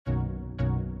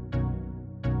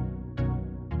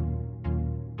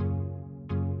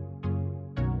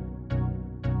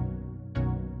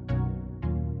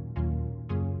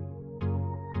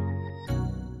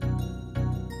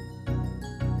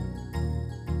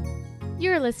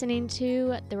You're listening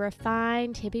to the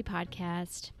Refined Hippie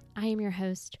Podcast. I am your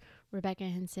host, Rebecca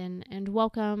Henson, and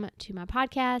welcome to my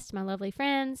podcast, my lovely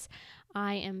friends.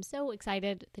 I am so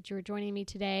excited that you are joining me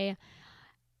today.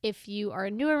 If you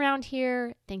are new around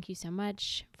here, thank you so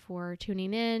much for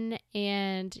tuning in.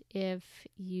 And if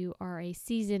you are a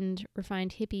seasoned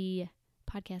Refined Hippie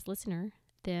podcast listener,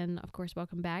 then of course,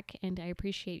 welcome back. And I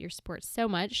appreciate your support so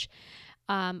much.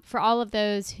 For all of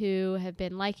those who have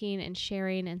been liking and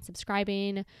sharing and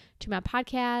subscribing to my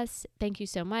podcast, thank you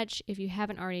so much. If you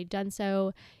haven't already done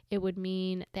so, it would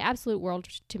mean the absolute world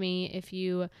to me if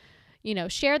you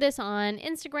share this on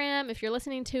Instagram if you're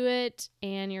listening to it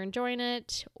and you're enjoying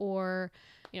it, or,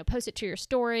 post it to your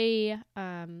story,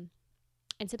 and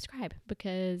subscribe,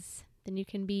 because then you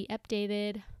can be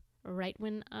updated right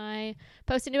when I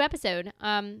post a new episode.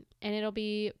 And it'll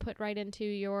be put right into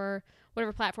your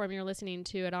whatever platform you're listening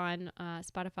to it on,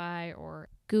 Spotify or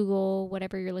Google,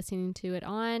 whatever you're listening to it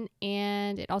on.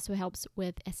 And it also helps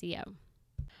with SEO.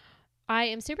 I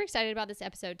am super excited about this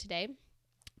episode today,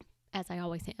 as I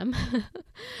always am.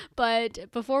 But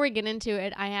before we get into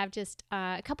it, I have just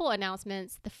a couple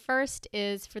announcements. The first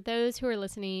is for those who are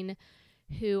listening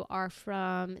who are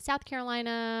from South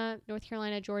Carolina, North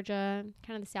Carolina, Georgia,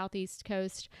 kind of the southeast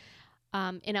coast.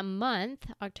 In a month,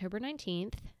 October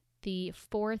 19th, the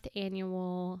 4th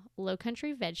annual Low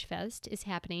Country Veg Fest is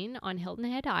happening on Hilton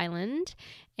Head Island,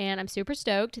 and I'm super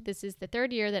stoked. This is the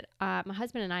third year that my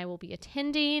husband and I will be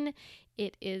attending.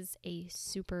 It is a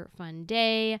super fun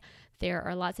day. There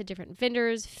are lots of different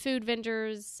vendors, food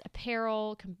vendors,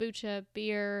 apparel, kombucha,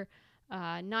 beer.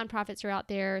 Nonprofits are out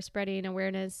there spreading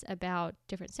awareness about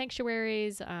different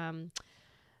sanctuaries.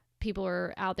 People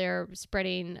are out there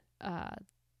spreading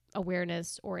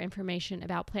awareness or information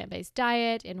about plant-based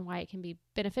diet and why it can be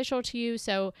beneficial to you.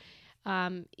 So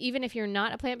even if you're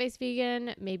not a plant-based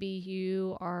vegan, maybe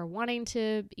you are wanting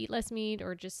to eat less meat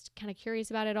or just kind of curious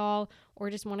about it all, or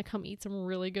just want to come eat some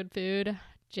really good food,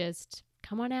 just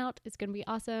come on out. It's going to be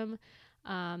awesome.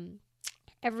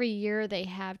 Every year they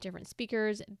have different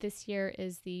speakers. This year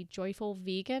is the Joyful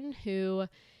Vegan, who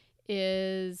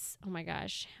is, oh my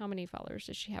gosh, how many followers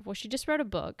does she have? Well, she just wrote a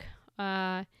book.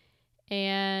 And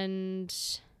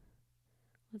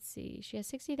let's see, she has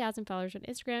 60,000 followers on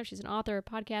Instagram. She's an author, a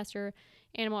podcaster,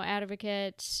 animal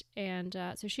advocate, and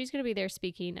so she's going to be there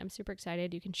speaking. I'm super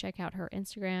excited. You can check out her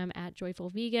Instagram at Joyful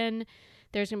Vegan.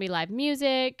 There's going to be live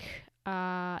music.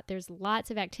 There's lots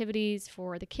of activities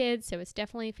for the kids, so it's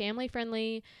definitely family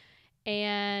friendly.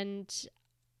 And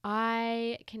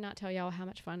I cannot tell y'all how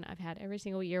much fun I've had every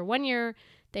single year. One year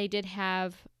they did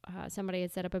have somebody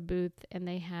had set up a booth, and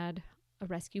they had a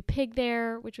rescue pig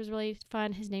there, which was really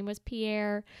fun. His name was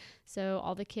Pierre. So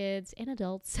all the kids and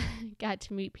adults got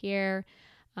to meet Pierre.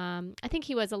 I think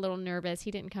he was a little nervous.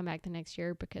 He didn't come back the next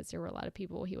year because there were a lot of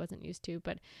people he wasn't used to,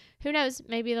 but who knows,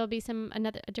 maybe there'll be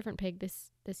a different pig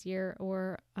this year,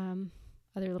 or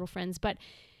other little friends. But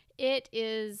it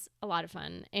is a lot of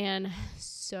fun and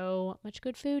so much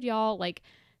good food, y'all. Like,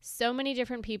 so many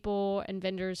different people and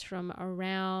vendors from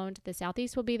around the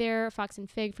Southeast will be there. Fox and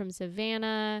Fig from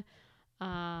Savannah,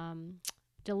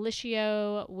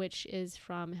 Delicio, which is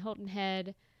from Hilton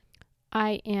Head.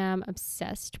 I am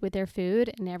obsessed with their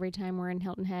food, and every time we're in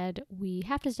Hilton Head, we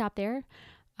have to stop there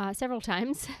several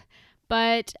times.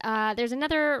 But there's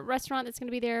another restaurant that's going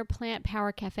to be there, Plant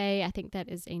Power Cafe. I think that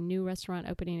is a new restaurant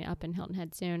opening up in Hilton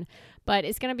Head soon. But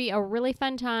it's going to be a really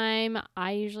fun time.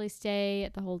 I usually stay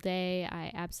the whole day.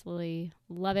 I absolutely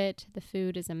love it. The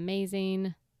food is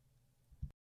amazing.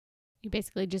 You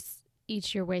basically just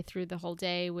eat your way through the whole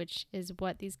day, which is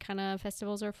what these kind of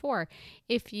festivals are for.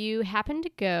 If you happen to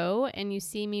go and you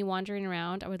see me wandering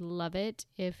around, I would love it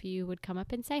if you would come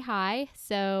up and say hi.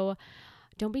 So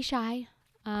don't be shy.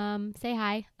 Say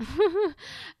hi.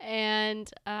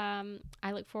 And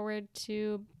I look forward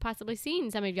to possibly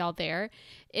seeing some of y'all there.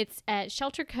 It's at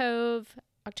Shelter Cove,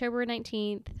 October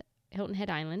 19th, Hilton Head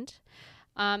Island.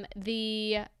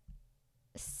 The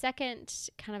second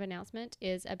kind of announcement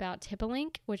is about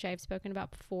TipaLink, which I've spoken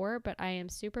about before, but I am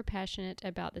super passionate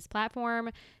about this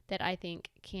platform that I think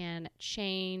can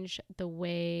change the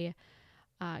way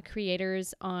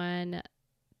creators on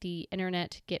the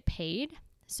internet get paid.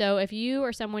 So if you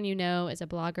or someone you know is a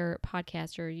blogger,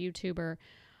 podcaster, YouTuber,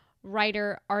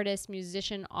 writer, artist,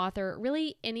 musician, author,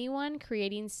 really anyone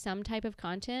creating some type of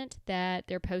content that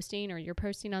they're posting or you're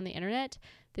posting on the internet,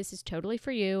 this is totally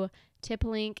for you.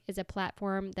 TipaLink is a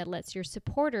platform that lets your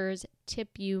supporters tip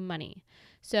you money.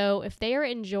 So if they are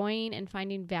enjoying and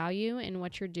finding value in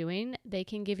what you're doing, they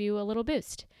can give you a little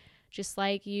boost. Just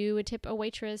like you would tip a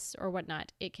waitress or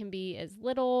whatnot. It can be as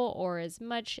little or as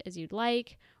much as you'd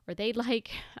like, or they'd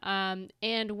like,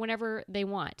 and whenever they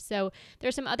want. So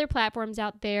there's some other platforms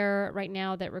out there right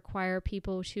now that require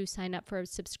people to sign up for a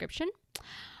subscription.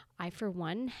 I, for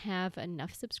one, have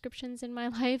enough subscriptions in my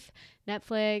life.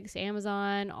 Netflix,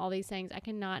 Amazon, all these things. I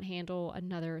cannot handle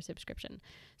another subscription.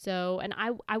 So, and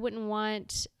I wouldn't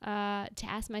want to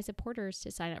ask my supporters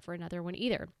to sign up for another one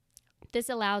either. This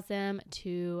allows them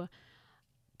to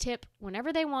tip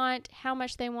whenever they want, how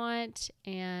much they want,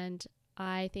 and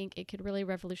I think it could really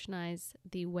revolutionize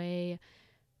the way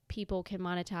people can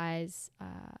monetize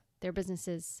their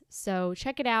businesses. So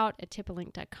check it out at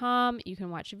tipalink.com. You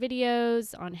can watch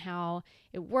videos on how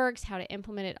it works, how to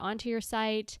implement it onto your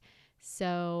site.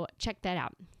 So check that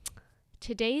out.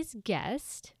 Today's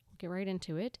guest, we'll get right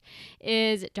into it,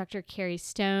 is Dr. Carrie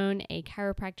Stone, a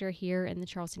chiropractor here in the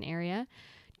Charleston area.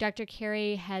 Dr.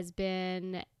 Carrie has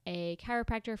been a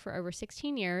chiropractor for over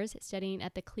 16 years, studying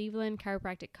at the Cleveland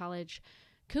Chiropractic College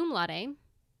cum laude.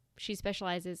 She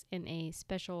specializes in a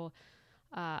special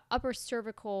upper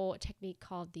cervical technique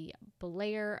called the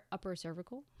Blair Upper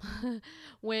Cervical,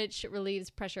 which relieves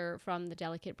pressure from the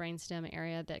delicate brainstem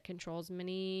area that controls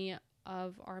many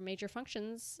of our major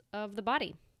functions of the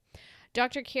body.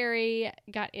 Dr. Carrie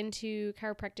got into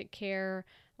chiropractic care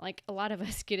like a lot of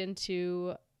us get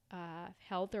into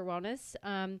health or wellness.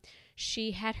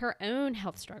 She had her own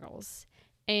health struggles.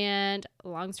 And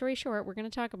long story short, we're going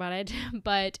to talk about it,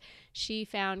 but she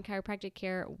found chiropractic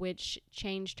care, which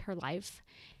changed her life.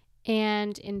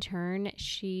 And in turn,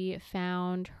 she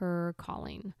found her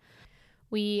calling.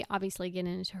 We obviously get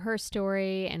into her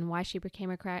story and why she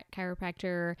became a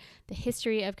chiropractor, the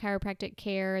history of chiropractic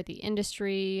care, the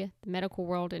industry, the medical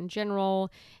world in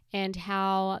general, and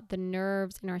how the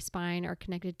nerves in our spine are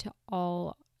connected to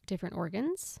all different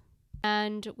organs.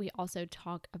 And we also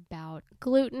talk about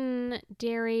gluten,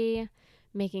 dairy,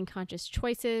 making conscious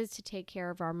choices to take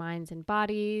care of our minds and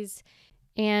bodies,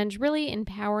 and really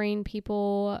empowering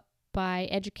people by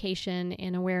education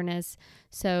and awareness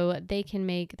so they can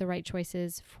make the right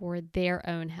choices for their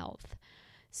own health.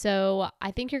 So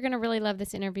I think you're going to really love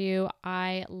this interview.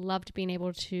 I loved being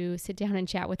able to sit down and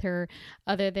chat with her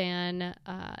other than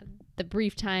the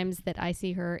brief times that I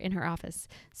see her in her office.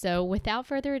 So without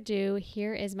further ado,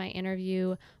 here is my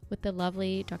interview with the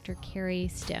lovely Dr. Carrie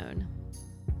Stone.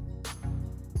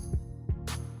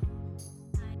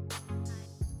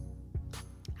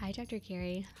 Hi, Dr.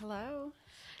 Carrie. Hello.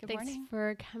 Good Thanks morning.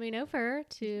 for coming over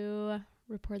to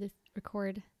record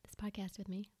this podcast with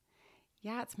me.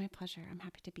 Yeah, it's my pleasure. I'm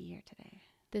happy to be here today.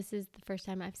 This is the first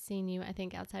time I've seen you, I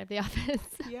think, outside of the office.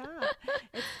 Yeah,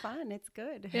 it's fun. It's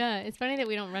good. Yeah, it's funny that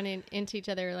we don't run into each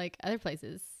other like other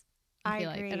places. I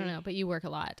feel agree. like, I don't know, but you work a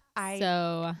lot.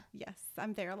 Yes,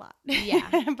 I'm there a lot.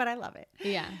 Yeah. But I love it.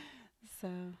 Yeah. So,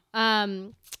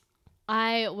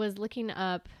 I was looking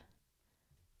up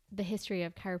the history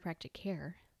of chiropractic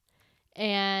care,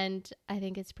 and I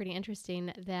think it's pretty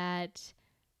interesting that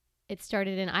it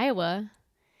started in Iowa.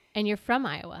 And you're from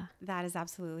Iowa. that is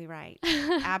absolutely right.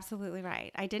 Absolutely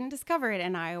right. I didn't discover it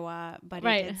in Iowa, but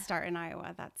Right. it did start in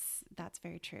Iowa. That's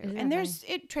very true. Isn't And that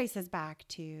it traces back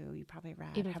to, you probably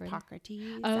read Even further? Hippocrates,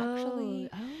 actually.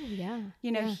 Oh, yeah.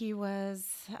 You know, Yeah. he was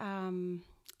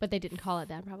But they didn't call it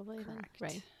that probably. correct. Then.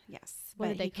 Right. Yes. What but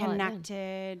did they he call it then?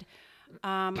 connected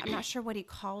I'm not sure what he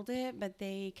called it, but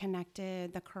they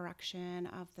connected the correction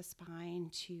of the spine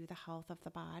to the health of the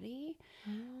body.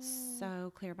 Oh.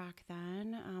 So clear back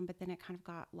then, but then it kind of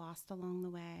got lost along the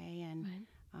way. And Right.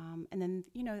 and then,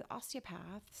 you know,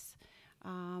 osteopaths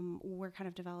were kind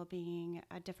of developing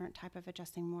a different type of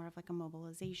adjusting, more of like a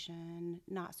mobilization,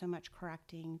 not so much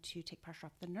correcting to take pressure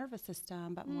off the nervous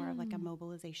system, but more of like a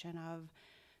mobilization of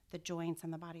the joints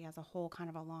and the body as a whole kind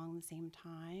of along the same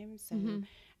time. So,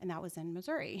 and that was in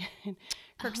Missouri,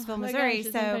 Kirksville, Missouri.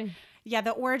 Gosh, so yeah,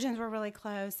 the origins were really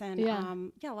close. And Yeah.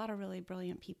 a lot of really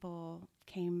brilliant people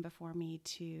came before me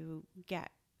to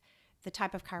get the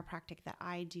type of chiropractic that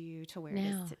I do to where it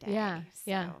Now. is today. Yeah.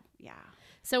 So, Yeah.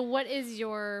 So what is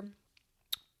your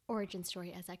origin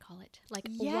story, as I call it? Like,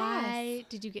 Yes. why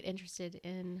did you get interested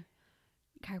in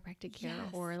chiropractic care?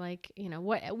 Yes. Or like, you know,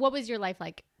 what was your life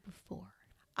like before?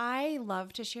 I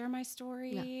love to share my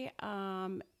story.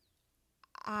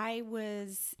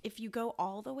 If you go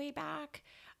all the way back,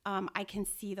 I can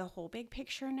see the whole big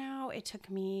picture now. It took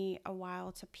me a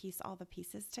while to piece all the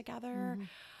pieces together,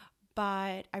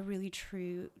 but I really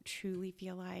truly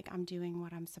feel like I'm doing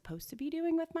what I'm supposed to be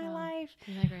doing with my life.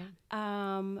 Isn't that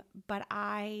great? But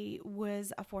I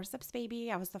was a forceps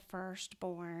baby. I was the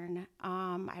firstborn.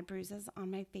 I had bruises on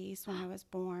my face when I was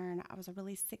born. I was a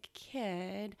really sick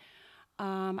kid.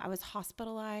 I was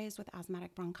hospitalized with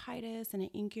asthmatic bronchitis in an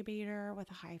incubator with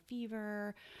a high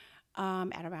fever.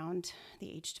 at around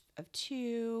the age of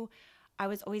 2. I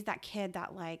was always that kid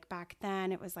that, like, back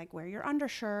then it was like, wear your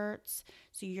undershirts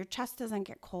so your chest doesn't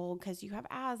get cold because you have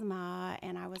asthma.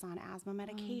 And I was on asthma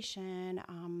medication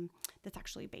that's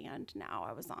actually banned now.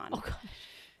 I was on. Oh, gosh.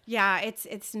 Yeah,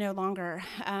 it's no longer.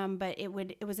 But it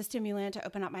was a stimulant to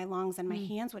open up my lungs, and my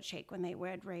hands would shake when they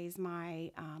would raise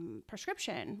my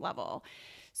prescription level.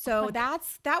 So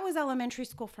that was elementary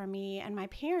school for me. And my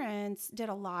parents did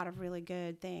a lot of really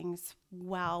good things.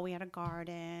 Well, we had a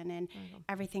garden, and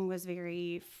everything was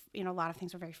very, a lot of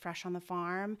things were very fresh on the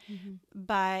farm.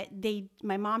 But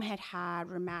my mom had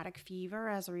rheumatic fever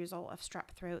as a result of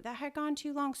strep throat that had gone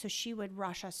too long. So she would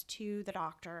rush us to the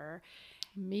doctor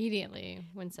Immediately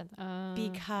when something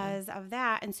because of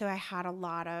that. And so I had a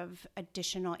lot of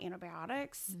additional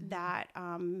antibiotics that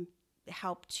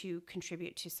helped to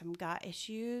contribute to some gut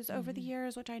issues over the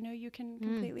years, which I know you can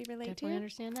completely relate definitely to.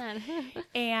 understand that.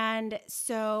 And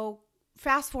so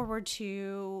fast forward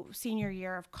to senior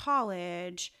year of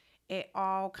college, it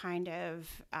all kind of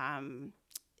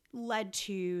led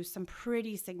to some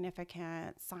pretty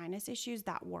significant sinus issues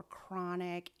that were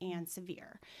chronic and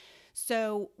severe.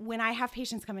 So when I have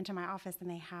patients come into my office and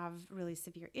they have really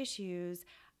severe issues,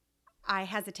 I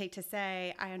hesitate to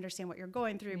say, I understand what you're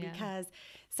going through because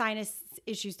sinus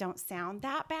issues don't sound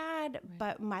that bad. Right.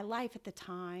 But my life at the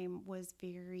time was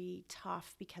very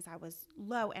tough because I was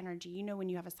low energy. You know, when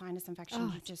you have a sinus infection,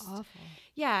 you just, awful.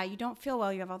 Yeah, you don't feel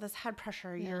well. You have all this head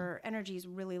pressure. Yeah. Your energy is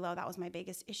really low. That was my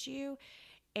biggest issue.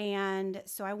 And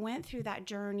so I went through that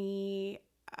journey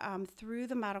through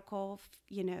the medical,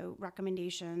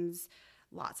 recommendations,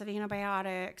 lots of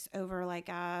antibiotics over like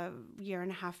a 1.5 year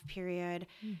period.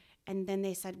 And then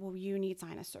they said, well, you need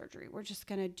sinus surgery. We're just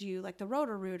going to do like the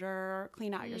Roto-Rooter,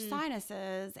 clean out your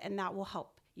sinuses, and that will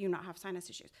help you not have sinus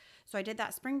issues. So I did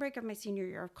that spring break of my senior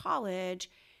year of college,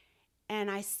 and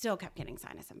I still kept getting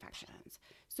sinus infections.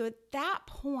 So at that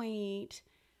point,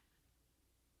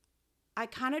 I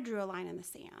kind of drew a line in the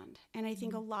sand. And I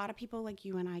think a lot of people like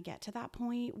you and I get to that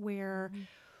point where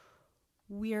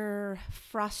we're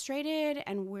frustrated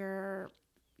and we're,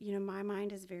 my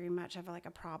mind is very much of like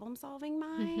a problem-solving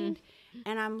mind.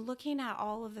 And I'm looking at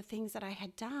all of the things that I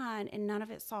had done and none of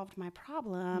it solved my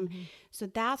problem. So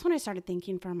that's when I started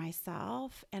thinking for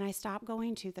myself, and I stopped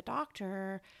going to the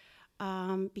doctor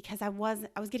because I was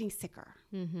getting sicker.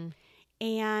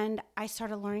 And I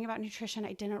started learning about nutrition.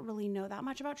 I didn't really know that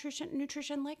much about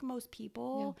nutrition like most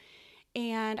people. Yeah.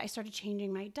 And I started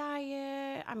changing my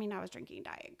diet. I mean, I was drinking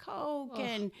Diet Coke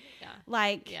I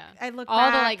look all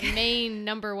back. The like main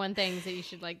number one things that you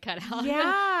should like cut out.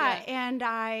 Yeah. And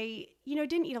I,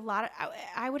 didn't eat a lot of,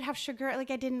 I would have sugar.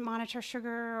 Like I didn't monitor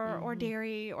sugar or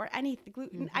dairy or anything,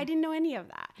 gluten. I didn't know any of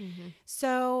that.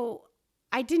 So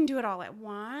I didn't do it all at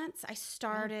once. I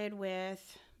started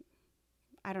with,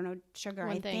 I don't know, sugar,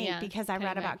 because I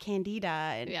read about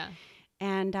candida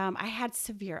and I had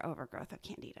severe overgrowth of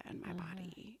candida in my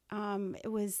body.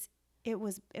 It was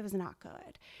not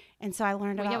good. And so I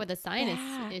learned about with a sinus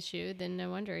issue, then no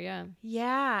wonder,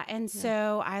 Yeah. And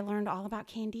so I learned all about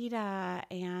candida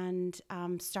and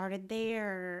started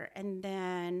there. And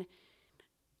then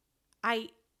I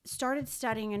started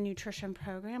studying a nutrition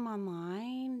program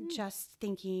online, just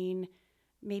thinking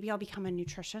maybe I'll become a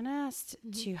nutritionist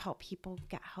to help people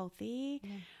get healthy.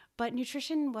 But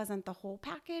nutrition wasn't the whole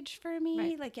package for me.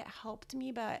 Right. Like it helped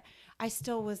me, but I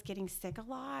still was getting sick a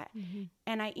lot.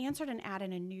 And I answered an ad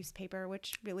in a newspaper,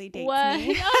 which really dates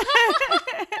me.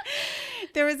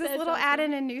 There was this little ad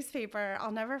in a newspaper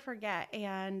I'll never forget.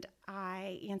 And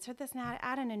I answered this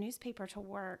ad in a newspaper to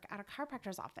work at a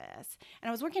chiropractor's office. And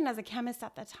I was working as a chemist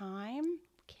at the time.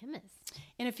 Chemist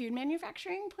in a food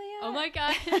manufacturing plant. Oh my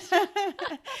gosh.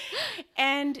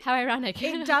 And how ironic.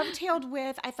 It dovetailed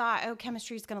with, I thought,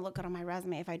 chemistry is going to look good on my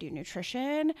resume if I do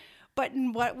nutrition. But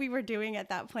what we were doing at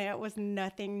that plant was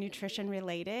nothing nutrition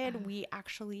related. We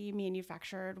actually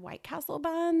manufactured White Castle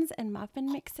buns and muffin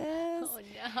mixes. Oh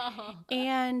no.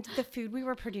 And the food we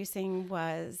were producing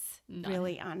was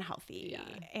really unhealthy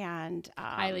and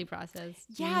highly processed.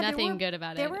 Yeah, nothing good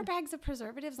about it. There were bags of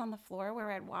preservatives on the floor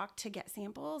where I'd walk to get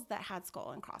samples that had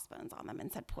skull and crossbones on them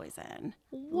and said poison.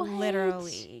 What?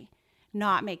 Literally,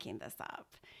 not making this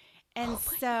up. And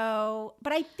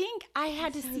but I think I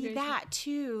had to see that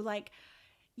too. Like,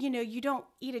 you don't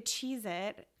eat a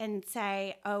Cheez-It and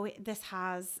say, oh, this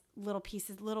has little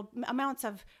pieces, little amounts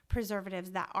of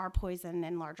preservatives that are poison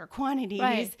in larger quantities.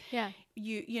 Right. Yeah.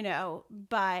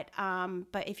 But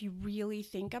if you really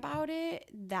think about it,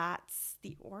 that's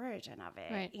the origin of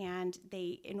it. Right. And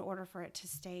in order for it to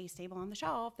stay stable on the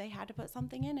shelf, they had to put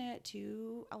something in it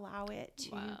to allow it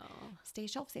to stay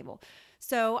shelf stable.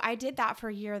 So I did that for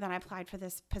a year. Then I applied for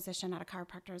this position at a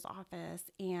chiropractor's office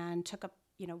and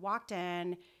walked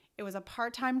in. It was a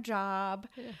part-time job.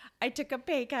 Yeah. I took a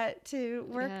pay cut to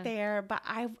work there, but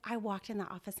I walked in the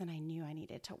office and I knew I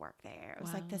needed to work there. It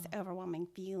was like this overwhelming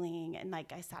feeling. And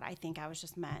like I said, I think I was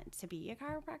just meant to be a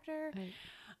chiropractor.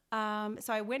 Right.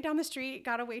 So I went down the street,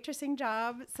 got a waitressing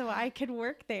job so I could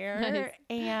work there. Nice.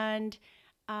 And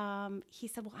he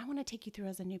said, well, I want to take you through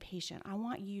as a new patient. I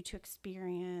want you to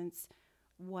experience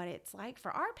what it's like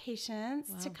for our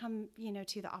patients to come,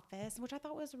 to the office, which I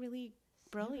thought was really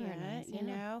brilliant, nice,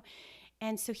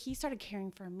 And so he started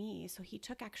caring for me. So he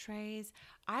took x-rays.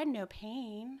 I had no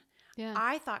pain. Yeah.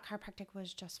 I thought chiropractic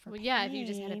was just for pain. Yeah, if you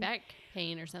just had a back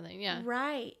pain or something. Yeah.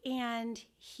 Right. And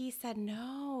he said,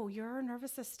 no, your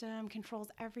nervous system controls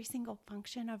every single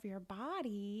function of your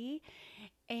body.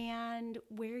 And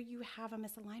where you have a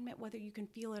misalignment, whether you can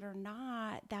feel it or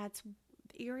not, that's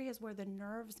areas where the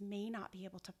nerves may not be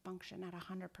able to function at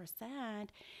 100%.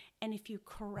 And if you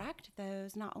correct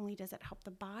those, not only does it help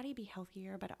the body be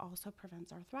healthier, but it also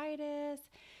prevents arthritis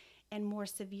and more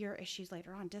severe issues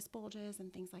later on, disc bulges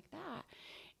and things like that.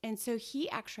 And so he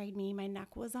x-rayed me. My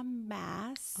neck was a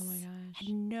mess. Oh my gosh. Had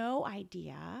no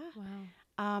idea. Wow.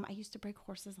 I used to break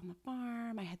horses on the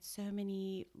farm. I had so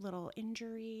many little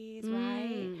injuries,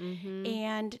 right? Mm-hmm.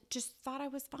 And just thought I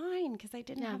was fine because I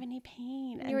didn't have any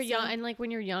pain. And you were young, and like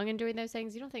when you're young and doing those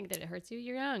things, you don't think that it hurts you.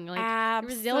 You're young, like you're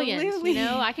resilient.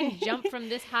 I can jump from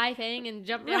this high thing and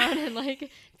jump around, and like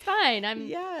it's fine. I'm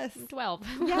 12.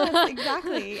 Yes,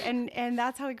 exactly. And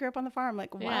that's how we grew up on the farm,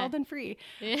 like wild and free.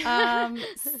 Yeah.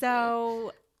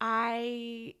 So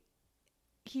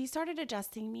he started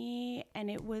adjusting me, and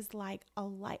it was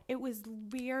it was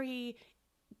very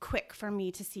quick for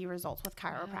me to see results with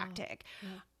chiropractic. Wow.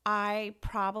 Yeah. I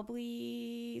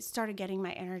probably started getting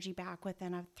my energy back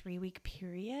within a 3-week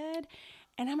period,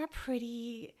 and I'm a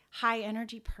pretty high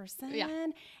energy person. Yeah.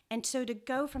 And so to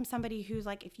go from somebody who's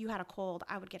like, if you had a cold,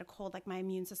 I would get a cold, like my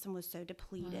immune system was so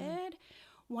depleted. Wow.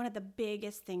 One of the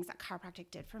biggest things that chiropractic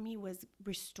did for me was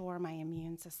restore my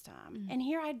immune system. Mm. And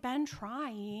here I'd been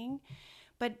trying,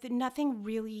 but nothing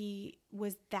really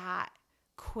was that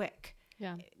quick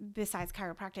besides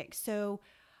chiropractic. So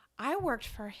I worked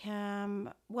for him.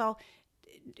 Well,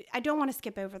 I don't want to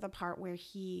skip over the part where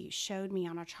he showed me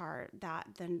on a chart that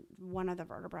one of the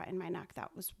vertebrae in my neck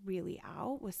that was really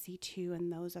out was C2,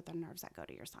 and those are the nerves that go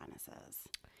to your sinuses.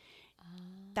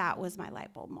 That was my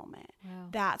light bulb moment. Wow.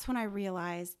 That's when I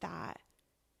realized that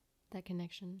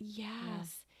connection.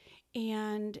 Yes. Yeah.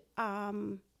 And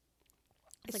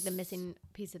it's like the missing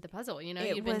piece of the puzzle.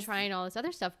 You've been trying all this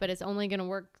other stuff, but it's only going to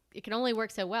work. It can only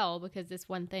work so well because this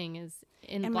one thing is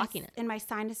blocking it. And my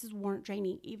sinuses weren't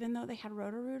draining, even though they had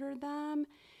rotor-rooted them.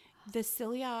 The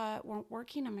cilia weren't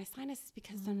working on my sinuses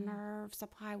because the nerve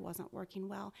supply wasn't working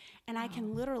well. And I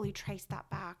can literally trace that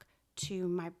back to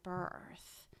my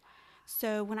birth.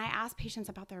 So when I ask patients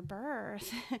about their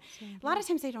birth, a lot of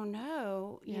times they don't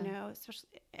know, especially,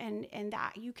 and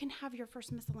that you can have your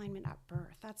first misalignment at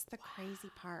birth. That's the crazy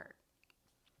part.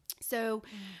 So,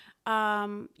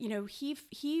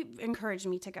 he encouraged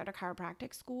me to go to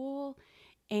chiropractic school,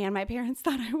 and my parents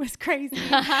thought I was crazy.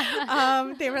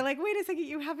 They were like, wait a second,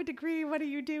 you have a degree. What are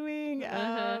you doing?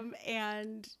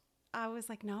 And I was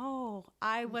like, no,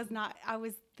 I was not.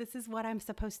 This is what I'm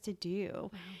supposed to do.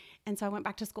 Wow. And so I went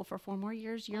back to school for 4 more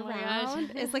years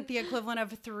year-round. It's like the equivalent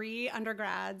of 3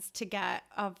 undergrads to get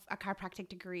a chiropractic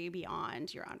degree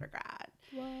beyond your undergrad.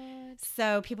 What?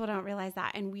 So people don't realize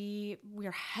that. And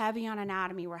we're heavy on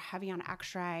anatomy. We're heavy on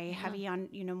x-ray, heavy on,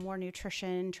 more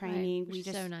nutrition training. Right, we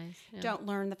just so nice. don't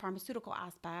learn the pharmaceutical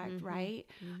aspect, right?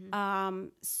 Mm-hmm.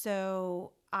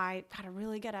 So I had a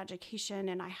really good education,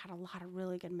 and I had a lot of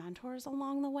really good mentors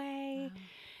along the way. Wow.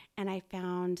 And I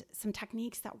found some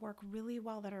techniques that work really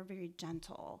well that are very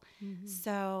gentle. Mm-hmm.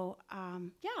 So,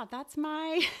 that's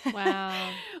my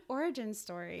origin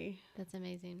story. That's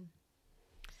amazing.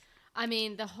 I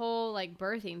mean, the whole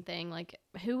birthing thing,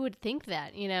 who would think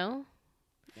that, Yes.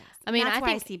 I mean, that's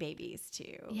why I see babies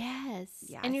too. Yes.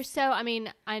 And you're so,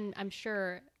 I'm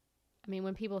sure,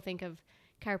 when people think of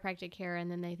chiropractic care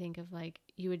and then they think of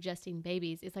you adjusting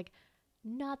babies, it's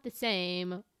not the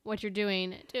same what you're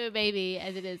doing to a baby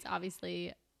as it is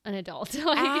obviously an adult.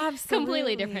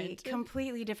 Absolutely.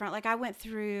 Completely different. Like I went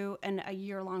through a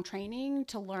year-long training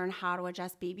to learn how to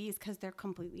adjust babies because they're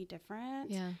completely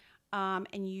different. Yeah.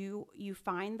 And you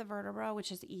find the vertebra,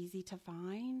 which is easy to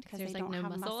find because they don't no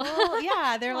have muscle.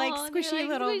 Yeah, they're like squishy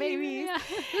little babies.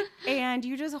 Yeah. And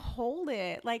you just hold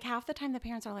it. Like half the time the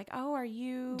parents are like, oh, are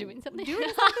you doing something?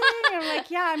 And I'm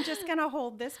like, yeah, I'm just going to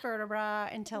hold this vertebra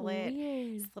until it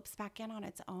Weird. slips back in on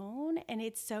its own. And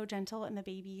it's so gentle, and the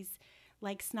babies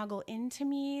like snuggle into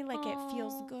me, like it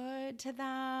feels good to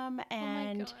them.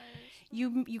 And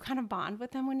you kind of bond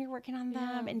with them when you're working on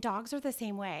them. And dogs are the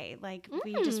same way. Like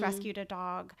we just rescued a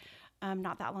dog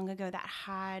not that long ago that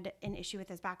had an issue with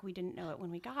his back. We didn't know it when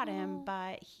we got him,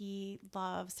 but he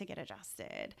loves to get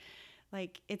adjusted.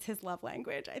 Like it's his love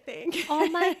language, I think. Oh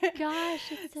my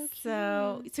gosh, it's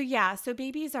so cute. So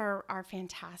babies are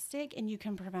fantastic, and you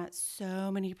can prevent so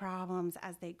many problems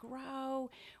as they grow.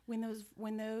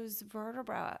 When those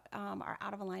vertebrae are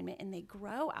out of alignment and they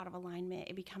grow out of alignment,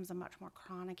 it becomes a much more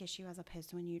chronic issue as opposed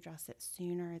to when you address it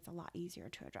sooner. It's a lot easier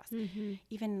to address.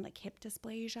 Even like hip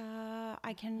dysplasia,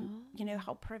 I can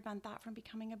help prevent that from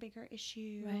becoming a bigger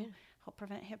issue. Right. Help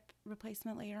prevent hip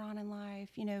replacement later on in life.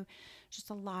 Just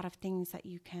a lot of things that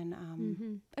you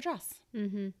can address.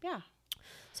 Yeah.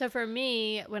 So for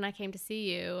me, when I came to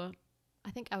see you,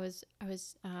 I think I was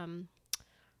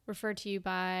referred to you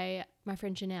by my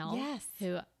friend Janelle. Yes.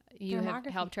 Who you have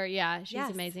helped her. Yeah, she's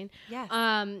amazing. Yes.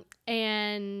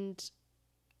 And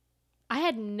I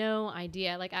had no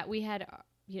idea. Like we had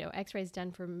X-rays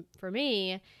done for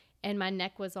me, and my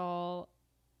neck was all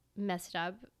messed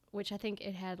up, which I think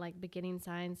it had like beginning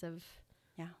signs of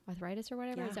arthritis or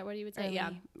whatever. Is that what you would say?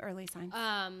 Early signs.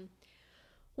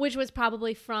 Which was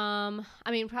probably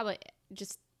probably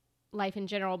just life in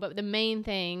general. But the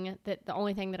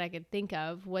only thing that I could think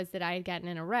of was that I had gotten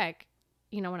in a wreck,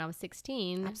 when I was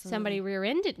 16. Absolutely. Somebody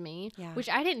rear-ended me, which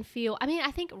I didn't feel.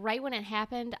 I think right when it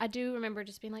happened, I do remember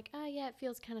just being like, oh yeah, it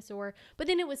feels kind of sore. But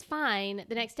then it was fine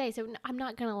the next day. So I'm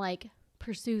not going to like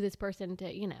pursue this person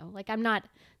to, I'm not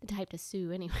the type to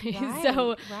sue anyway. Right,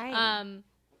 so,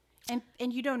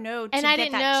 and you don't know to and get I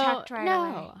didn't that know, checked right no.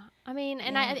 away.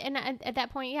 I at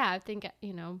that point, I think,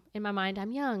 in my mind,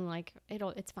 I'm young, like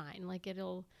it's fine. Like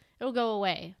it'll go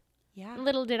away. Yeah.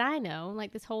 Little did I know,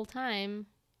 like this whole time,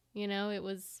 it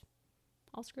was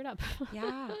all screwed up.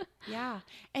 Yeah.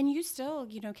 And you still,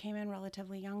 came in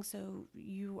relatively young, so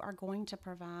you are going to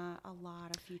prevent a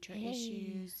lot of future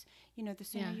issues. The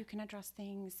sooner you can address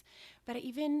things. But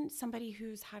even somebody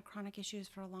who's had chronic issues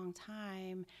for a long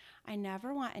time, I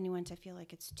never want anyone to feel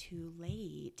like it's too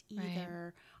late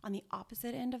either. On the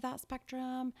opposite end of that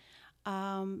spectrum,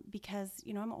 because,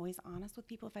 I'm always honest with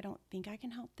people if I don't think I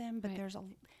can help them, but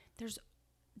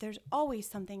there's always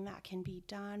something that can be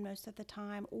done most of the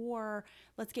time, or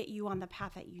let's get you on the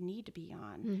path that you need to be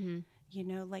on.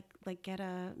 Like get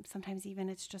sometimes even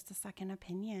it's just a second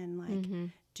opinion.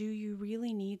 Like, do you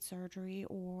really need surgery,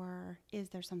 or is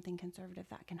there something conservative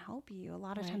that can help you? A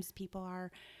lot of times people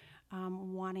are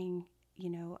wanting,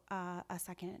 a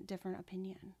second different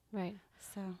opinion. Right.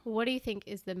 So what do you think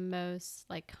is the most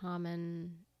like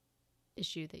common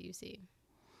issue that you see?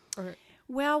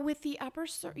 Well, with the upper,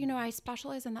 I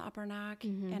specialize in the upper neck,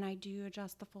 and I do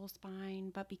adjust the full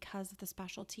spine. But because of the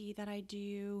specialty that I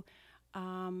do,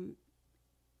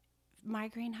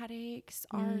 migraine headaches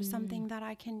are something that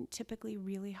I can typically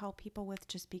really help people with,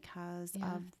 just because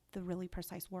of the really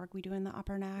precise work we do in the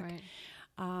upper neck.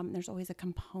 Right. There's always a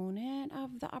component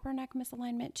of the upper neck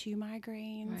misalignment to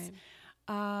migraines.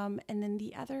 Right. And then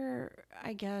the other,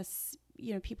 I guess,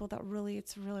 people that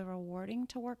it's really rewarding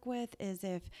to work with is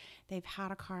if they've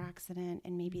had a car accident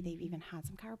and maybe they've even had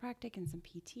some chiropractic and some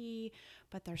PT,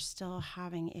 but they're still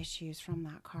having issues from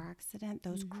that car accident.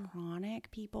 Those chronic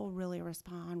people really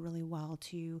respond really well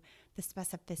to the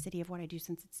specificity of what I do,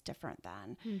 since it's different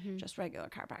than just regular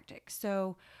chiropractic.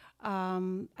 So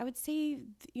I would say,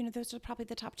 those are probably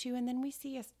the top two. And then we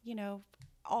see,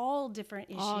 all different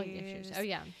issues. All issues. Oh,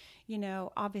 yeah.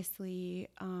 Obviously,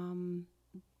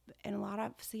 and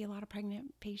see a lot of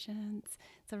pregnant patients.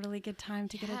 It's a really good time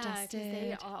to get adjusted.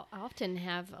 They often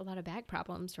have a lot of back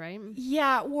problems, right?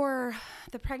 Yeah, or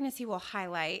the pregnancy will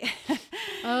highlight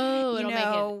it'll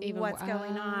make it even what's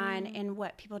going on. And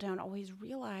what people don't always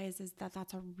realize is that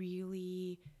that's a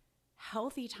really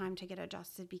healthy time to get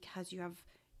adjusted, because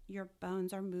your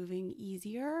bones are moving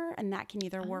easier, and that can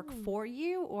either work for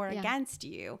you or against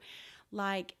you.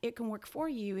 Like, it can work for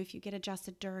you if you get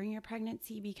adjusted during your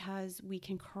pregnancy, because we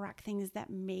can correct things that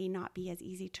may not be as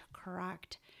easy to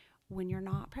correct when you're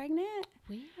not pregnant.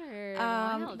 Weird.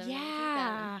 Wow,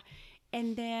 yeah.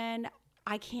 And then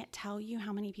I can't tell you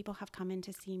how many people have come in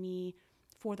to see me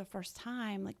for the first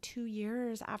time, like 2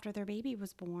 years after their baby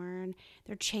was born,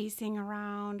 they're chasing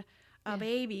around a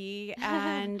baby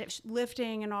and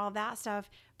lifting and all of that stuff,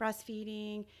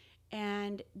 breastfeeding,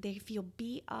 and they feel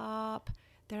beat up.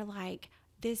 They're like,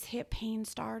 this hip pain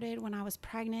started when I was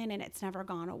pregnant and it's never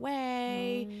gone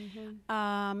away.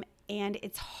 And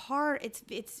it's hard.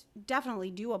 It's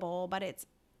definitely doable, but it's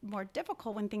more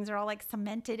difficult when things are all like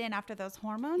cemented in after those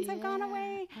hormones have gone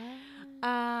away.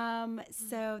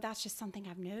 So that's just something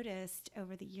I've noticed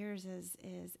over the years is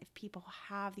if people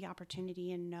have the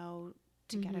opportunity and know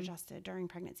to get adjusted during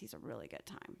pregnancy is a really good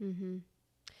time.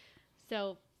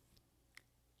 So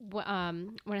when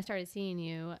I started seeing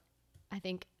you, I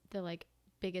think the like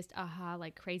biggest aha,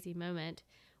 like crazy moment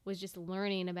was just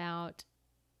learning about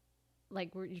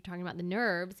like you're talking about the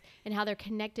nerves and how they're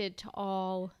connected to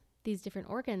all these different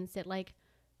organs that like,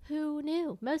 who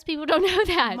knew? Most people don't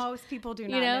know that. Most people do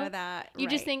not know that. You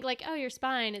just think like, oh, your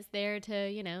spine is there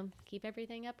to, keep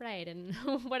everything upright and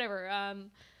whatever.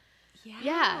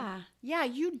 Yeah.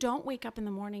 You don't wake up in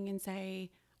the morning and say,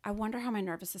 I wonder how my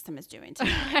nervous system is doing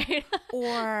today. Right.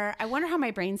 Or I wonder how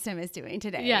my brainstem is doing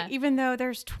today. Yeah. Even though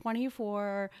there's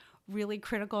 24 really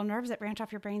critical nerves that branch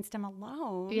off your brainstem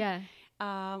alone. Yeah.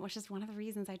 Which is one of the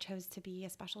reasons I chose to be a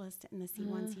specialist in the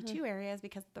C1, C2 areas,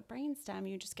 because the brainstem,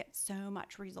 you just get so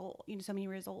many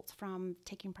results from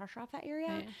taking pressure off that area.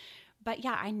 Right. But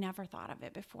yeah, I never thought of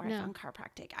it before I found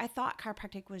chiropractic. I thought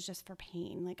chiropractic was just for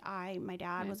pain. Like my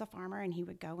dad was a farmer and he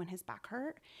would go when his back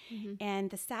hurt. And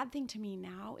the sad thing to me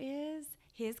now is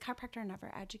his chiropractor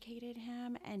never educated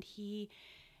him, and he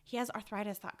has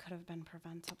arthritis that could have been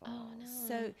preventable. Oh, no.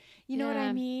 So, you know what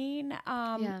I mean?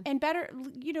 And better,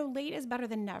 late is better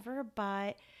than never,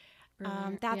 but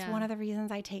that's one of the reasons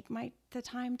I take the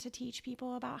time to teach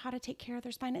people about how to take care of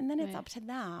their spine. And then it's up to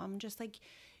them, just like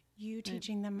you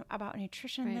teaching them about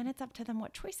nutrition, then it's up to them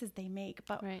what choices they make.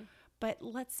 But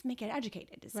let's make an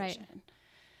educated decision. Right.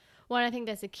 Well, and I think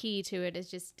that's the key to it is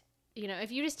just,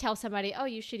 if you just tell somebody, oh,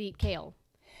 you should eat kale,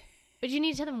 but you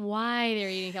need to tell them why they're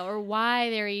eating kale or why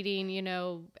they're eating,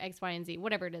 X, Y, and Z,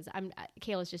 whatever it is.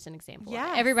 Kale is just an example.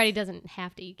 Yes. Everybody doesn't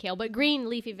have to eat kale, but green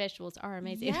leafy vegetables are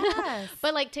amazing. Yes.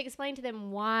 But like to explain to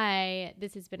them why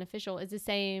this is beneficial is the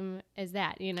same as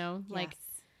that, like,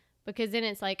 because then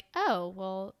it's like, oh,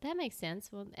 well, that makes sense.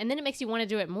 Well, and then it makes you want to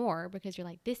do it more because you're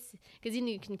like this, because then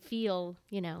you can feel,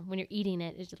 when you're eating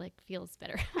it, it just like feels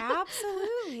better.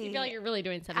 Absolutely. You feel like you're really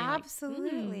doing something.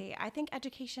 Absolutely. I think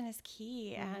education is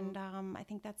key. And I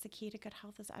think that's the key to good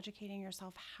health is educating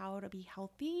yourself how to be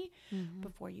healthy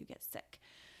before you get sick.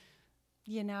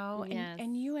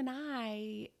 And you and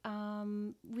I,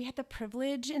 we had the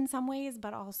privilege in some ways,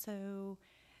 but also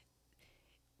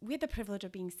we had the privilege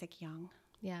of being sick young.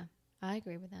 Yeah, I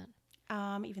agree with that.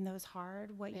 Even though it was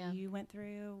hard, what you went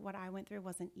through, what I went through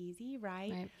wasn't easy,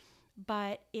 right?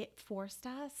 But it forced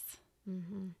us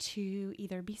to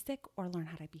either be sick or learn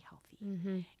how to be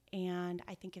healthy. And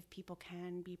I think if people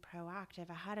can be proactive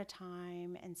ahead of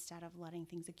time instead of letting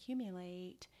things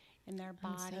accumulate in their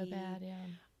body, so bad,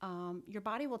 your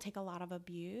body will take a lot of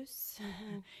abuse,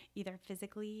 either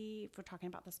physically, if we're talking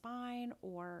about the spine,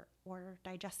 or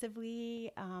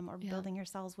digestively, or building your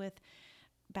cells with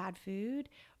bad food.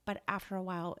 But after a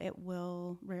while, it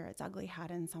will rear its ugly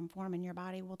head in some form, and your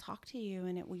body will talk to you,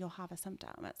 and you'll have a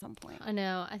symptom at some point. I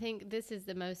know. I think this is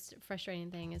the most frustrating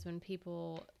thing is when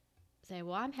people say,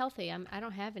 well, I'm healthy. I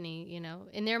don't have any,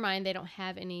 in their mind, they don't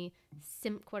have any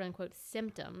quote unquote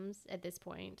symptoms at this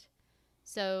point.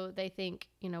 So they think,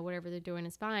 whatever they're doing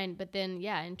is fine. But then,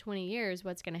 in 20 years,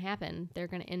 what's going to happen? They're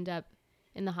going to end up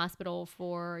in the hospital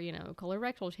for,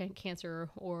 colorectal cancer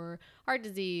or heart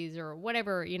disease or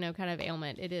whatever, kind of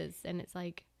ailment it is. And it's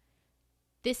like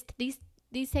these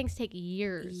things take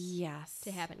years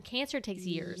to happen. Cancer takes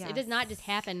years. It does not just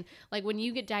happen. Like when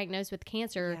you get diagnosed with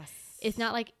cancer, it's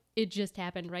not like it just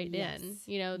happened right then.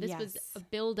 This was a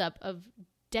buildup of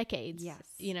decades,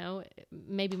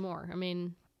 maybe more. I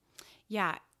mean,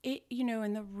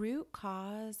 and the root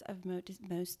cause of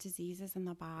most diseases in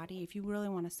the body, if you really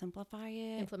want to simplify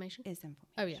it, inflammation.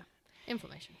 Oh, yeah.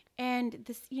 Inflammation. And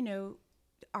this,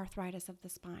 arthritis of the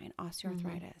spine,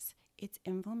 osteoarthritis, it's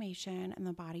inflammation and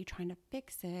the body trying to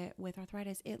fix it with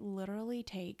arthritis. It literally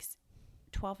takes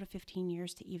 12 to 15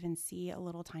 years to even see a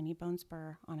little tiny bone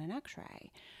spur on an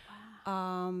x-ray.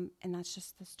 Wow. And that's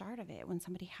just the start of it. When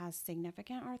somebody has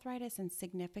significant arthritis and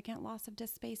significant loss of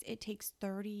disc space, it takes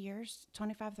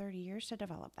 25, 30 years to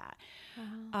develop that.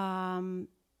 Wow.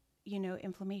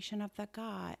 inflammation of the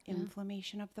gut,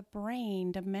 inflammation of the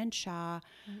brain, dementia,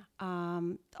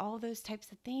 all those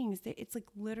types of things. It's like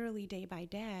literally day by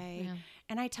day. Yeah.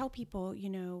 And I tell people,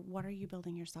 what are you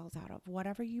building your cells out of?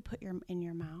 Whatever you put in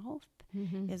your mouth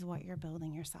is what you're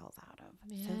building your cells out of.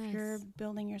 Yes. So if you're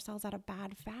building your cells out of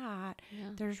bad fat,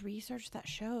 there's research that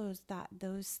shows that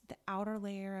the outer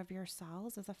layer of your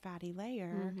cells is a fatty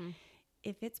layer.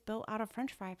 If it's built out of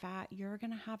French fry fat, you're going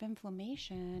to have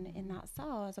inflammation in that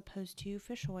cell as opposed to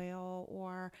fish oil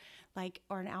or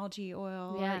an algae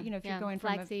oil, or, if you're going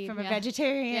from a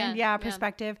vegetarian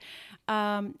perspective.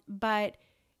 But,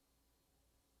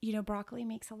 broccoli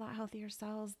makes a lot healthier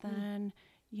cells than,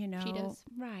 Cheetos.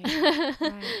 Right.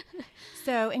 Right.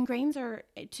 So, and grains are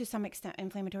to some extent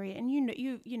inflammatory.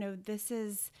 And, this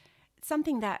is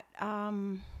something that,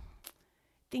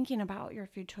 thinking about your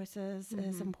food choices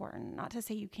is important. Not to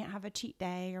say you can't have a cheat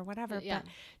day or whatever, but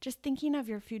just thinking of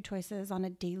your food choices on a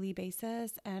daily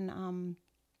basis. And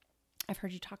I've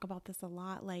heard you talk about this a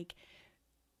lot,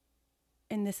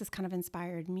 and this has kind of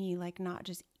inspired me, not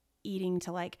just eating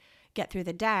to get through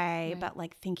the day, but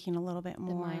thinking a little bit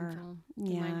more.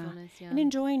 The mindfulness, and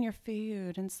enjoying your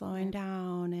food and slowing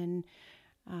down. And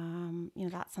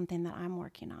that's something that I'm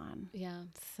working on. Yeah.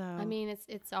 So I mean,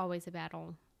 it's always a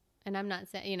battle. And I'm not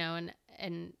saying,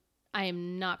 and I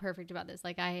am not perfect about this.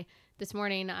 This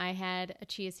morning I had a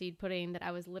chia seed pudding that I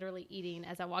was literally eating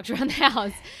as I walked around the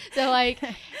house. So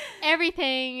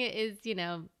everything is,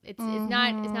 it's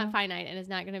not finite, and it's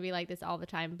not going to be like this all the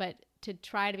time, but to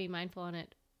try to be mindful on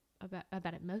it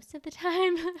about it most of the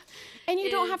time. And you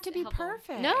don't have to be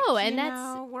perfect. No.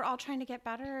 And we're all trying to get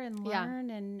better and learn.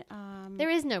 And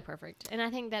there is no perfect. And I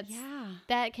think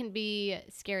that can be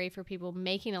scary for people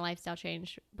making a lifestyle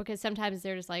change, because sometimes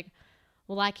they're just like,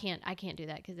 well, I can't do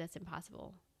that because that's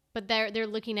impossible. But they're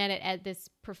looking at it as this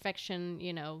perfection,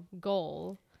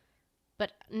 goal.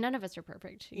 But none of us are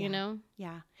perfect, Yeah.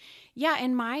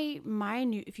 And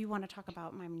if you want to talk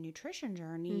about my nutrition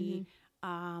journey,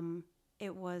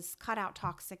 it was cut out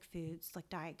toxic foods like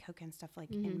Diet Coke and stuff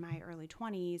in my early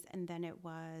 20s. And then it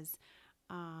was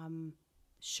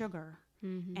sugar.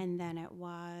 And then it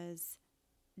was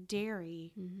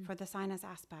dairy for the sinus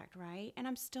aspect, right? And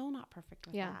I'm still not perfect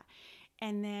with that.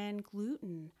 And then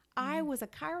gluten. I was a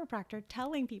chiropractor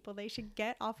telling people they should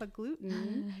get off of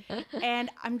gluten. And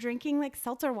I'm drinking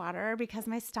seltzer water because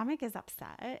my stomach is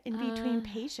upset in between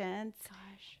patients.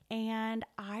 Gosh. And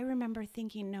I remember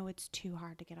thinking, no, it's too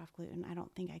hard to get off gluten. I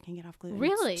don't think I can get off gluten.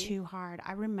 Really? It's too hard.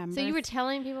 I remember. So you were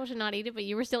telling people to not eat it, but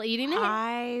you were still eating it?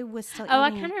 I was still eating it. Oh,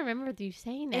 I kind of remember you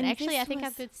saying that. And actually, I think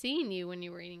I've been seeing you when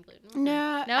you were eating gluten.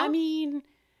 No? I mean,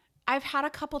 I've had a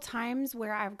couple times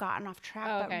where I've gotten off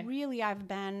track, but really I've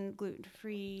been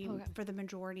gluten-free for the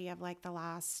majority of the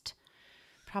last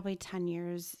probably 10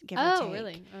 years, give or take. Oh,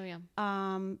 really? Oh, yeah.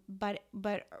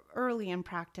 But early in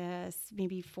practice,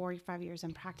 maybe 4 or 5 years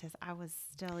in practice, I was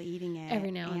still eating it.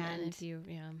 Every now and then, if you,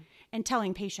 and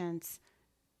telling patients,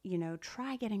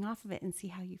 try getting off of it and see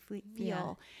how you feel.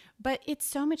 Yeah. But it's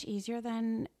so much easier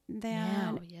than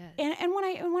now, yes. And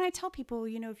when I tell people,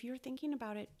 if you're thinking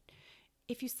about it,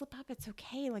 if you slip up, it's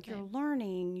okay. You're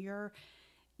learning, you're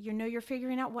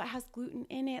figuring out what has gluten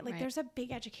in it. There's a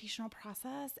big educational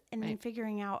process, and then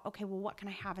figuring out, okay, well, what can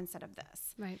I have instead of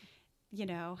this? Right.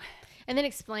 And then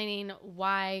explaining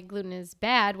why gluten is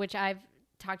bad, which I've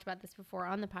talked about this before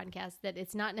on the podcast, that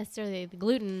it's not necessarily the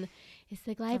gluten, it's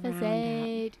the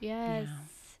glyphosate. Yes.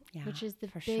 Yeah, which is the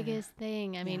biggest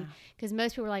thing. I mean, because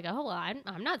most people are like, oh, well,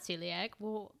 I'm not celiac.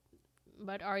 Well,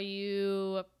 but are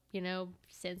you,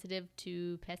 sensitive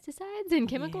to pesticides and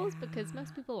chemicals? Because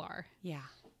most people are. Yeah.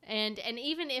 And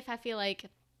even if I feel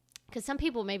because some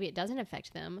people, maybe it doesn't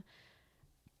affect them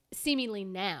seemingly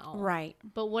now. Right.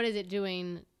 But what is it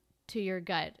doing to your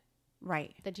gut?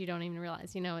 Right. That you don't even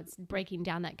realize, it's breaking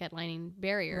down that gut lining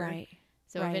barrier. Right.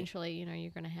 So eventually,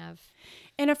 you're going to have.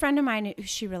 And a friend of mine,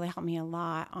 she really helped me a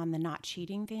lot on the not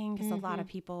cheating thing, because a lot of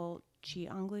people cheat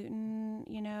on gluten,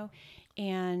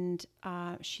 and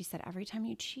she said, every time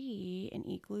you cheat and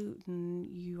eat gluten,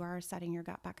 you are setting your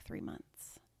gut back 3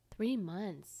 months. 3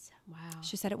 months. Wow.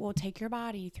 She said it will take your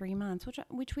body 3 months,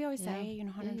 which we always say,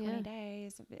 120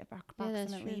 days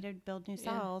approximately to build new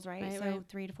cells, right? So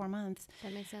 3 to 4 months.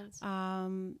 That makes sense.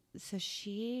 So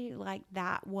she,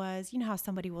 that was, how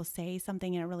somebody will say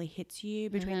something and it really hits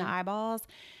you between the eyeballs.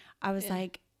 I was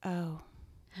like, oh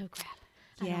crap.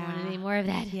 I don't want any more of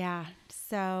that. Yeah.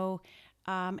 So,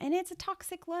 And it's a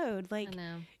toxic load. Like, I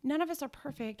know. none of us are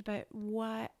perfect, but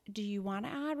what do you want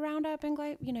to add Roundup and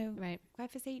Right.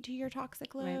 glyphosate to your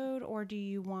toxic Right. load, or do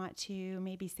you want to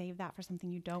maybe save that for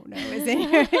something you don't know is in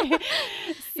here?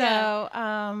 So,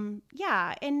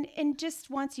 and just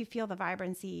once you feel the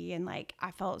vibrancy, and like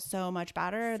I felt so much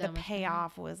better, So the much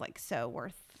payoff was like so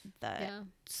worth the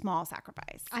small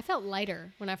sacrifice. I felt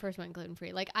lighter when I first went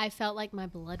gluten-free. Like, I felt like my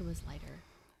blood was lighter.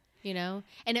 You know,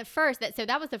 and at first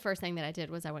that was the first thing that I did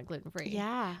was I went gluten-free.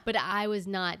 Yeah. But I was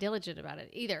not diligent about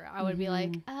it either. I would be like,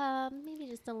 maybe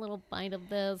just a little bite of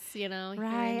this, you know,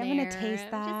 right. I'm going to taste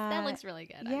that. That looks really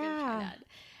good. Yeah. I'm going to try that.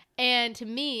 And to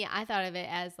me, I thought of it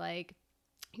as like,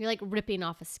 you're like ripping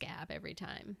off a scab every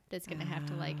time that's going to have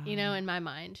to, like, you know, in my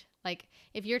mind, like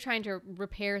if you're trying to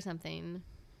repair something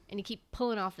and you keep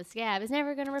pulling off the scab, it's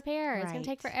never going to repair. It's going to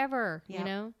take forever, you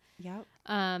know? Yep.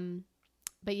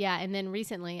 But yeah, and then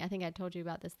recently, I think I told you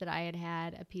about this, that I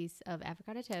had a piece of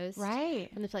avocado toast.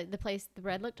 Right. From the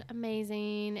bread looked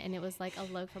amazing, and it was like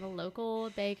from a local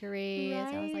bakery.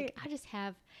 Right. So I was like, I just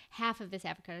have half of this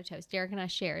avocado toast. Derek and I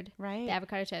shared the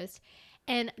avocado toast.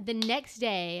 And the next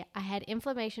day, I had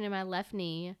inflammation in my left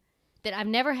knee that I've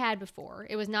never had before.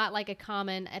 It was not like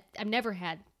I've never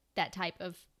had that type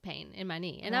of pain in my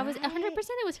knee. And I was 100%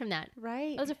 it was from that.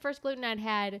 Right. It was the first gluten I'd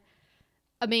had.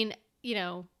 I mean, you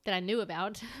know, that I knew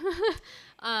about.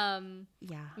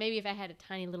 Maybe if I had a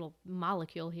tiny little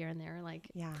molecule here and there, like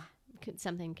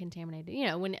something contaminated, you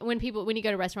know, when you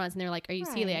go to restaurants and they're like, are you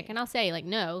celiac? And I'll say like,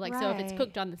 no, like, so if it's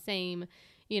cooked on the same,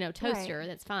 you know, toaster,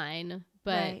 that's fine.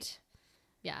 But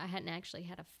I hadn't actually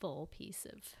had a full piece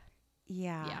of.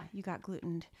 You got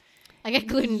glutened. I got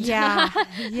glutened. Yeah.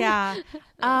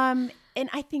 And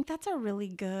I think that's a really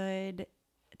good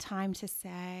time to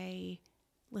say,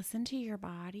 listen to your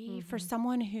body. For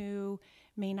someone who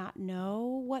may not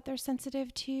know what they're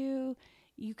sensitive to,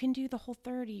 you can do the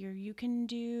Whole30, or you can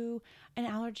do an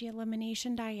allergy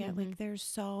elimination diet. Like, there's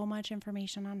so much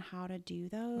information on how to do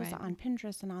those on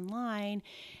Pinterest and online.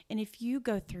 And if you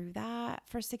go through that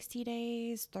for 60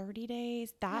 days, 30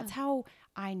 days, that's how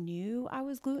I knew I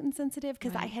was gluten sensitive,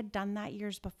 because I had done that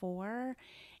years before.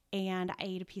 And I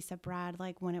ate a piece of bread,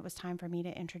 like when it was time for me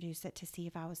to introduce it to see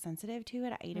if I was sensitive to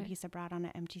it. I ate a piece of bread on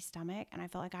an empty stomach, and I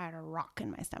felt like I had a rock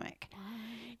in my stomach.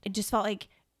 It just felt like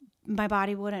my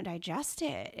body wouldn't digest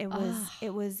it. It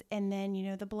was, and then, you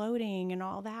know, the bloating and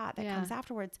all that comes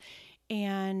afterwards.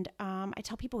 And I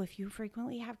tell people, if you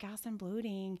frequently have gas and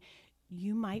bloating,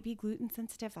 you might be gluten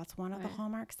sensitive. That's one of the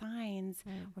hallmark signs.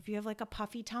 Or if you have like a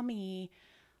puffy tummy,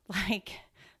 like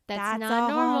that's not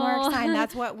a normal. hallmark sign.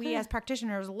 That's what we as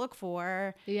practitioners look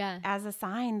for as a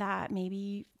sign that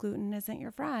maybe gluten isn't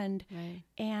your friend.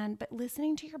 But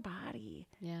listening to your body,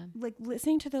 like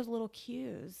listening to those little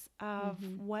cues of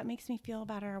what makes me feel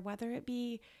better, whether it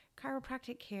be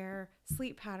chiropractic care,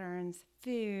 sleep patterns,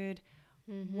 food,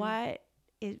 what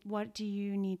do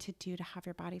you need to do to have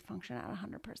your body function at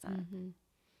 100%?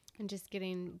 And just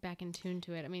getting back in tune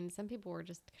to it. I mean, some people were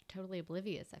just totally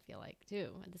oblivious, I feel like, too,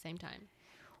 at the same time,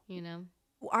 you know?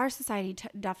 Our society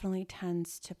definitely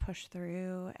tends to push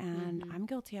through, and I'm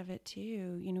guilty of it,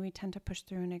 too. You know, we tend to push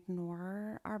through and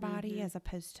ignore our body as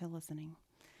opposed to listening.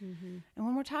 And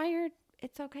when we're tired,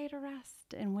 it's okay to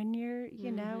rest. And when you're,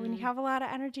 you know, when you have a lot of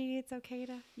energy, it's okay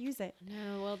to use it.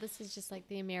 No, well, this is just like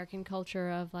the American culture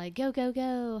of like, go, go,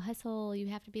 go, hustle. You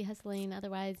have to be hustling.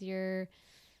 Otherwise you're,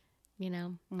 you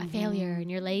know, a failure and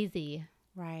you're lazy.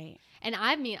 Right. And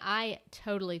I mean, I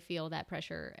totally feel that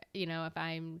pressure, you know, if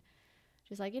I'm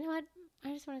just like, you know what,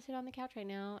 I just want to sit on the couch right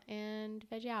now and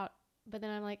veg out. But then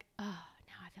I'm like, oh,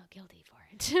 now I feel guilty for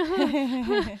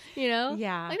it. You know?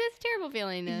 Yeah. Like, that's a terrible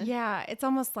feeling. Yeah. It's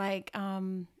almost like,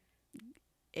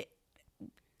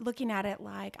 looking at it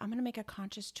like, I'm going to make a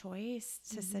conscious choice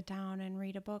to sit down and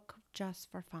read a book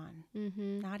just for fun.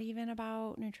 Not even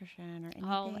about nutrition or anything.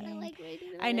 Oh, I like reading.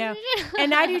 I know.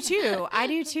 And I do too.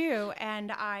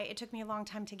 And it took me a long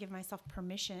time to give myself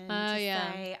permission to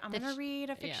say, I'm going to read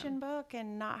a fiction book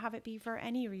and not have it be for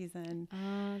any reason.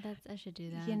 Oh, I should do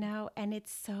that. You know, and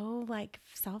it's so like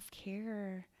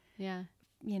self-care. Yeah.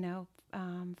 You know,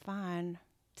 fun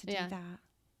to do that.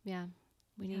 Yeah.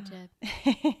 We need to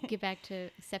get back to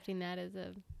accepting that as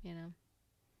a, you know,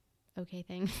 okay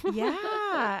thing.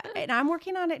 Yeah. And I'm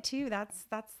working on it too. That's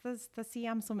the sea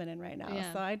I'm swimming in right now.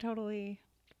 Yeah. So I totally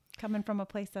coming from a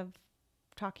place of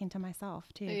talking to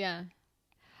myself too. Yeah.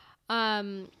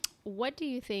 What do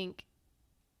you think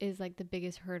is like the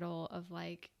biggest hurdle of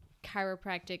like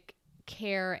chiropractic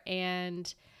care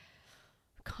and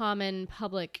common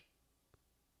public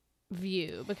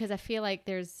view? Because I feel like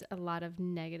there's a lot of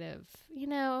negative,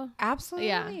 Absolutely.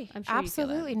 Yeah, I'm sure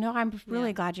Absolutely. No, I'm really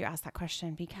Yeah. glad you asked that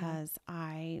question because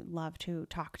I love to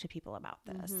talk to people about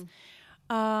this.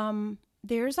 Mm-hmm.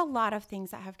 There's a lot of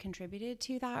things that have contributed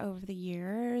to that over the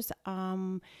years.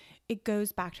 It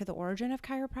goes back to the origin of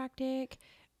chiropractic.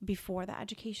 Before the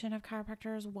education of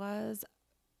chiropractors was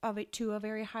to a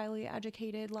very highly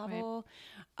educated level.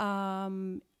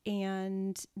 Right.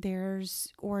 And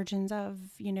there's origins of,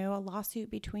 a lawsuit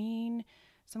between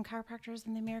some chiropractors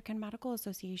and the American Medical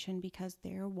Association because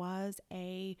there was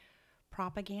a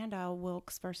propaganda,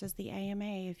 Wilkes versus the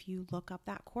AMA. If you look up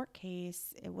that court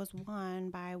case, it was won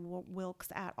by Wilkes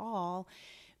et al.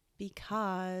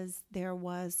 Because there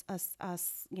was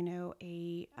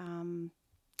a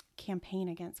campaign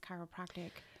against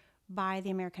chiropractic by the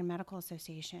American Medical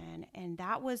Association, and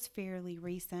that was fairly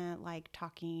recent, like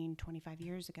talking 25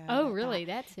 years ago. Oh, really?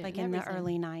 That's it. Like in the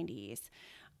early 90s.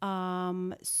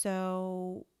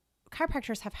 So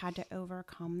chiropractors have had to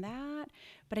overcome that.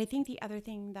 But I think the other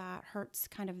thing that hurts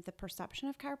kind of the perception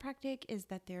of chiropractic is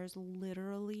that there's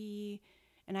literally,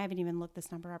 and I haven't even looked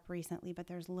this number up recently, but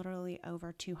there's literally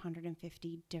over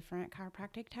 250 different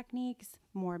chiropractic techniques,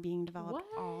 more being developed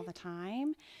all the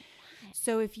time.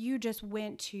 So if you just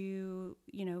went to,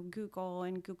 Google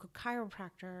and Google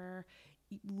chiropractor,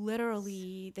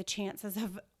 literally the chances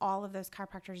of all of those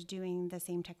chiropractors doing the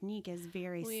same technique is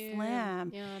very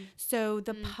slim. Yeah. So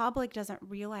the public doesn't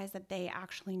realize that they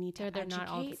actually need to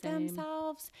educate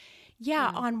themselves.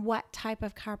 On what type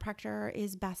of chiropractor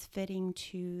is best fitting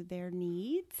to their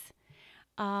needs.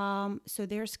 So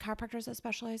there's chiropractors that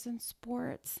specialize in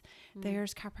sports.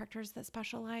 There's chiropractors that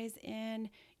specialize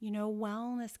in,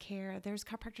 wellness care. There's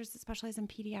chiropractors that specialize in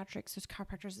pediatrics. There's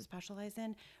chiropractors that specialize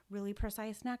in really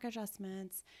precise neck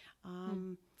adjustments.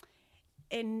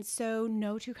 And so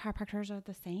no two chiropractors are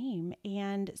the same.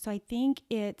 And so I think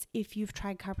it's, if you've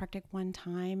tried chiropractic one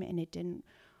time and it didn't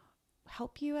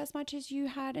help you as much as you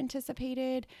had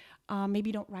anticipated, maybe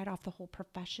you don't write off the whole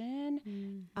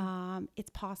profession. It's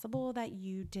possible that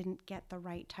you didn't get the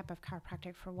right type of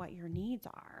chiropractic for what your needs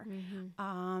are.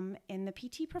 And the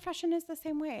PT profession is the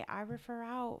same way. I refer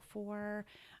out for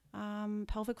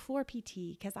pelvic floor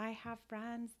PT because I have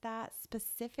friends that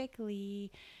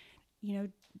specifically,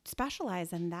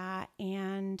 specialize in that.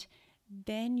 And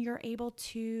then you're able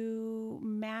to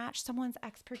match someone's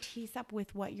expertise up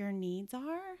with what your needs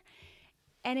are.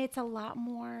 And it's a lot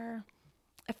more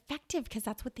effective because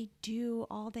that's what they do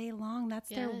all day long. That's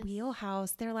their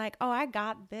wheelhouse. They're like, oh, I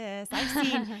got this.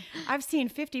 I've seen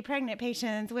 50 pregnant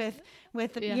patients with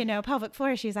pelvic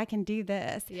floor issues. I can do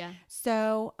this. Yeah.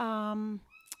 So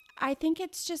I think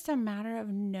it's just a matter of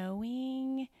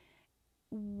knowing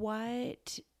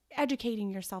educating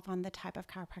yourself on the type of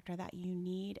chiropractor that you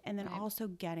need, and then also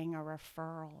getting a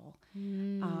referral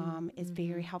is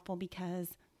very helpful because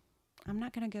I'm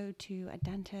not going to go to a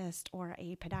dentist or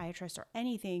a podiatrist or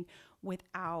anything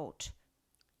without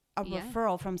a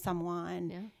referral from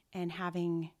someone and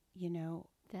having,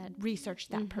 research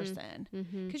that person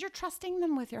because you're trusting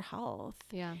them with your health.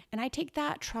 Yeah. And I take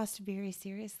that trust very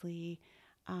seriously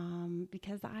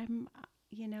because I'm,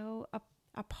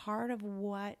 a part of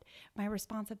what my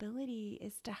responsibility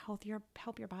is to help your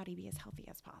body be as healthy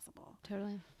as possible.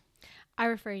 Totally. I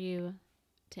refer you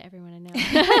to everyone I know.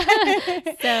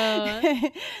 So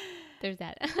there's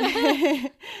that.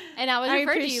 And I was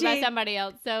referred to you by somebody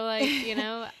else. So I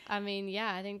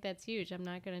think that's huge. I'm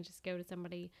not going to just go to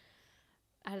somebody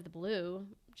out of the blue,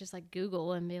 just like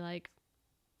Google and be like,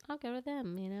 I'll go to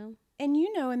them, And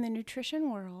in the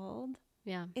nutrition world,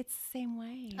 it's the same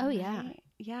way. Oh, right? yeah.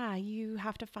 Yeah. You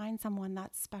have to find someone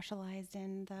that's specialized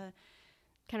in the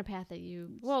kind of path that you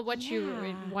want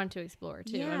to explore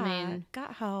too. Yeah,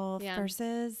 gut health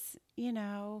versus,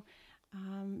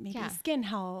 maybe skin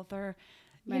health or,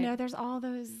 there's all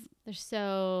those. There's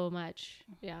so much.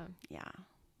 Yeah.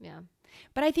 Yeah.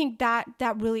 But I think that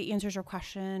really answers your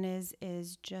question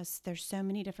is just there's so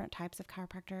many different types of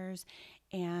chiropractors,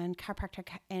 and chiropractic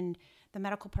and the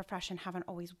medical profession haven't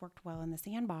always worked well in the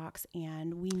sandbox,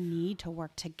 and we need to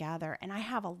work together. And I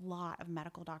have a lot of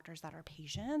medical doctors that are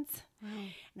patients,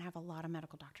 and I have a lot of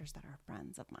medical doctors that are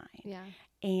friends of mine. Yeah.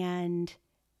 And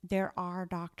there are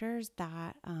doctors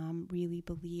that really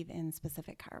believe in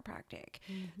specific chiropractic.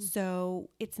 So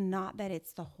it's not that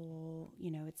it's the whole,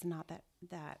 it's not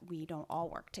that we don't all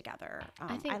work together.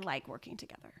 I like working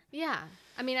together. Yeah.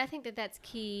 I mean, I think that that's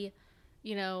key,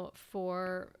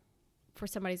 for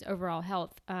somebody's overall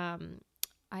health. I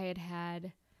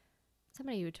had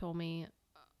somebody who told me,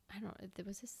 I don't know,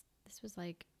 this was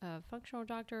like a functional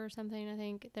doctor or something, I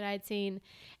think, that I had seen.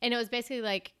 And it was basically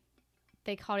like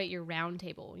they called it your round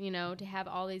table, to have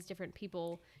all these different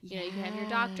people, you can have your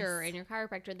doctor and your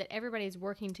chiropractor, that everybody's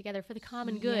working together for the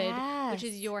common good, which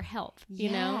is your health,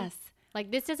 Like,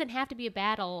 this doesn't have to be a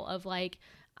battle of like,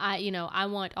 I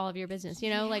want all of your business,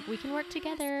 like we can work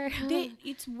together.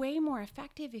 It's way more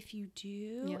effective if you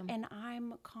do. And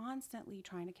I'm constantly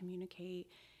trying to communicate,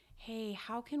 hey,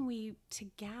 how can we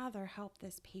together help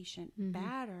this patient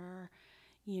better?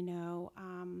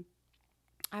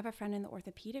 I have a friend in the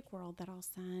orthopedic world that I'll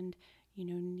send,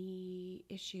 knee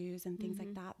issues and things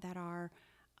like that are,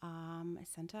 I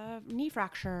sent a knee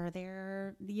fracture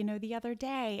there, the other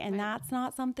day, and that's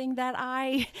not something that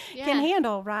I can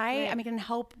handle, right? I mean, I can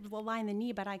help align the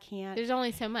knee, but I can't. There's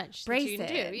only so much brace that you can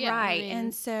it, do. Yeah, right.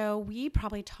 And so we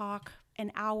probably talk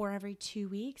an hour every 2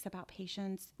 weeks about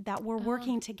patients that we're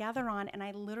working together on. And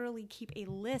I literally keep a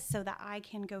list so that I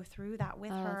can go through that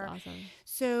with her. That's awesome.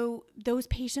 So those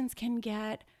patients can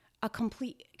get a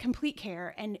complete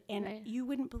care. And you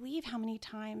wouldn't believe how many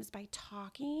times by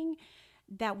talking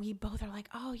that we both are like,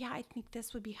 oh yeah, I think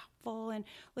this would be helpful. And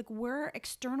like, we're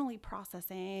externally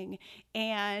processing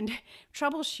and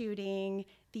troubleshooting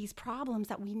these problems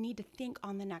that we need to think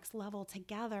on the next level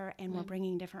together. And we're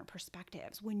bringing different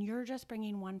perspectives. When you're just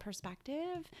bringing one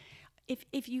perspective,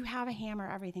 if you have a hammer,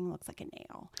 everything looks like a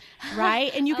nail,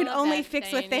 right? And you can only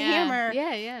fix with the hammer.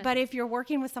 Yeah. But if you're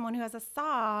working with someone who has a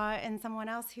saw and someone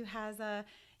else who has a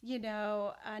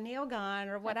nail gun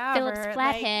or whatever. Phillips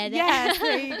flathead. Yes,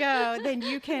 there you go. Then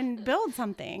you can build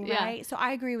something, right? So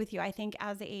I agree with you. I think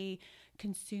as a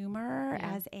consumer,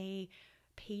 as a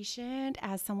patient,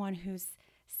 as someone who's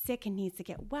sick and needs to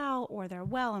get well, or they're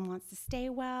well and wants to stay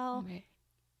well,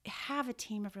 have a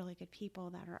team of really good people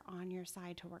that are on your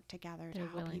side to work together to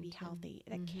help you be healthy,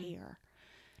 that care.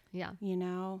 Yeah.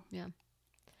 Yeah.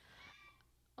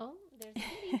 Oh, there's a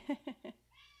kitty.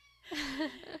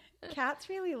 Cats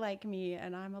really like me,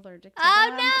 and I'm allergic to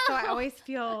them. No! So I always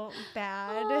feel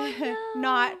bad. Oh,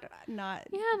 no.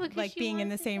 Not like being in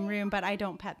the same room, but I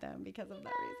don't pet them because of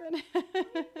that reason.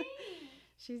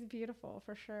 She's beautiful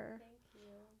for sure. Thank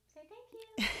you. Say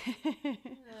thank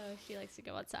you. Oh, she likes to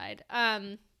go outside.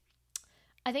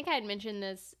 I think I had mentioned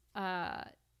this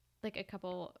like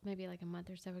maybe like a month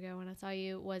or so ago when I saw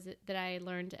you, was it that I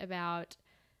learned about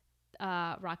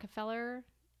Rockefeller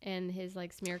and his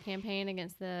like smear campaign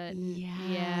against the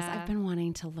I've been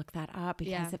wanting to look that up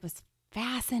because it was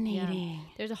fascinating.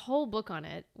 There's a whole book on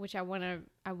it which I want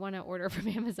to order from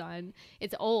Amazon.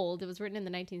 It's old. It was written in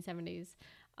the 1970s.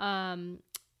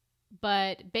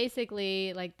 But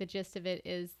basically, like, the gist of it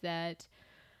is that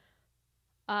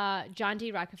John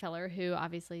D. Rockefeller, who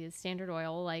obviously is Standard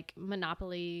Oil, like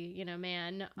monopoly,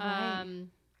 man,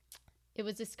 it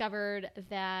was discovered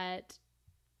that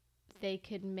they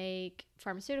could make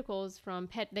pharmaceuticals from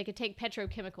they could take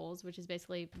petrochemicals, which is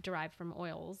basically derived from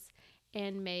oils,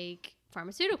 and make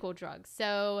pharmaceutical drugs.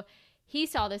 So he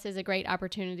saw this as a great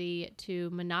opportunity to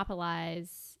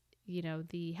monopolize,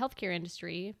 the healthcare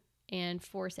industry and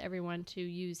force everyone to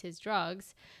use his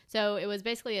drugs. So it was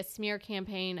basically a smear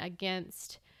campaign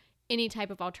against any type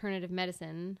of alternative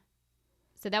medicine.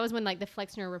 So that was when like the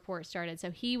Flexner Report started.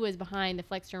 So he was behind the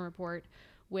Flexner Report,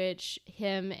 which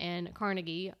him and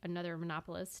Carnegie, another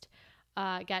monopolist,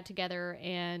 got together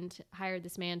and hired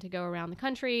this man to go around the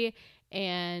country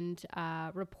and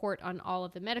report on all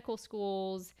of the medical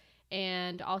schools.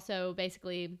 And also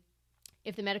basically,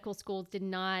 if the medical schools did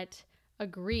not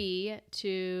agree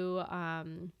to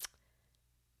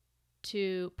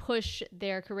push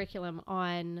their curriculum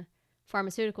on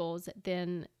pharmaceuticals,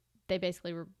 then they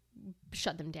basically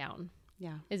shut them down.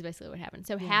 Yeah, is basically what happened.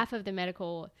 So half of the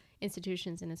medical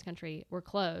institutions in this country were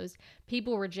closed.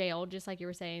 People were jailed, just like you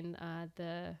were saying.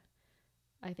 I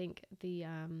think the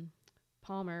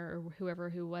Palmer or whoever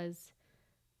who was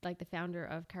like the founder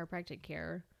of chiropractic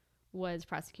care was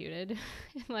prosecuted.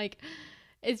 Like,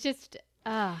 it's just,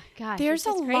 oh gosh, there's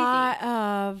it's a crazy. lot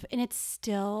of, and it's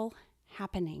still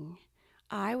happening.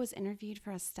 I was interviewed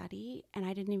for a study, and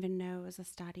I didn't even know it was a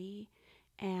study,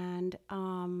 and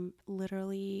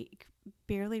literally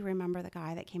barely remember the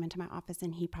guy that came into my office,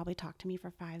 and he probably talked to me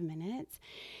for 5 minutes.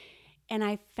 And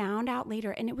I found out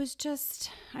later, and it was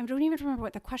just, I don't even remember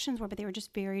what the questions were, but they were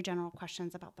just very general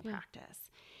questions about the practice.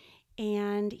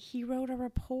 And he wrote a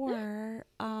report,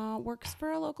 works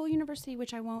for a local university,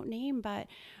 which I won't name, but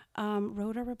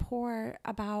wrote a report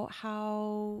about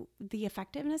how the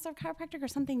effectiveness of chiropractic or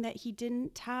something that he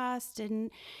didn't test.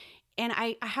 And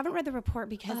I haven't read the report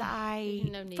because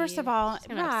first of all,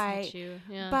 right.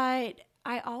 Yeah. But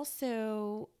I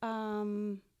also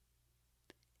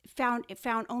found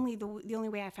only the only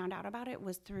way I found out about it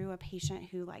was through a patient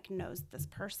who like knows this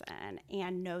person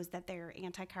and knows that they're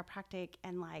anti-chiropractic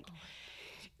and like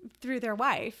through their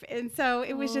wife. And so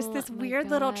it was just this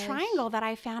weird little triangle that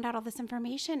I found out all this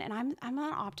information. And I'm an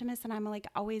optimist, and I'm like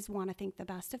always want to think the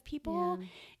best of people. Yeah.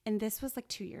 And this was like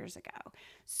 2 years ago.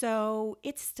 So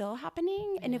it's still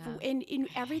happening. And if in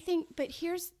everything, but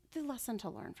here's the lesson to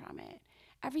learn from it.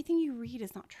 Everything you read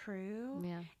is not true.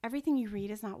 Yeah. Everything you read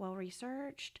is not well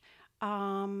researched.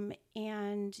 And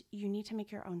you need to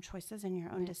make your own choices and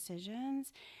your own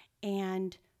decisions.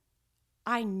 And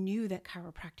I knew that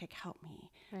chiropractic helped me.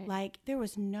 Right. Like there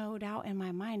was no doubt in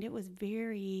my mind. It was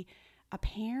very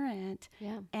apparent.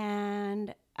 Yeah.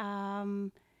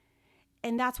 And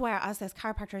that's why us as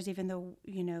chiropractors, even though,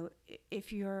 you know,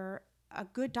 if you're a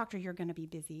good doctor, you're going to be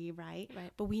busy, right?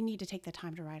 But we need to take the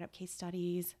time to write up case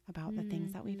studies about the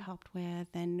things that we've helped with.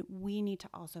 And we need to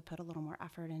also put a little more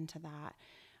effort into that.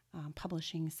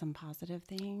 Publishing some positive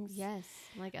things. Yes,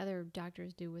 like other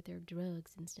doctors do with their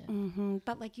drugs and stuff. Mm-hmm.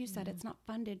 But like you said, it's not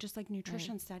funded, just like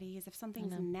nutrition studies. If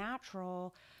something's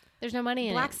natural, there's no money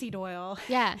in it. Black seed oil.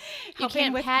 Yeah, you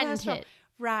can't patent it.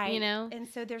 Right. You know? And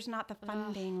so there's not the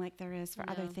funding like there is for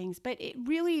other things. But it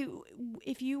really,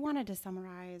 if you wanted to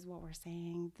summarize what we're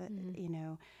saying, that, you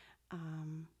know,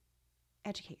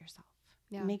 educate yourself.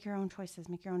 Yeah. Make your own choices,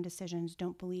 make your own decisions.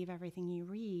 Don't believe everything you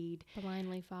read.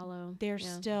 Blindly follow. There's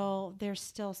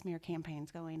still smear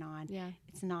campaigns going on. Yeah.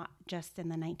 It's not just in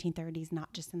the 1930s,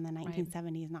 not just in the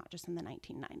 1970s, not just in the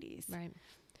 1990s. Right.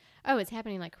 Oh, it's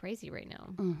happening like crazy right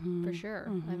now. Mm-hmm. For sure.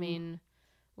 Mm-hmm. I mean,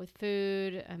 with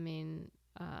food, I mean,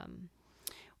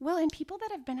 well, and people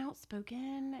that have been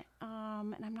outspoken,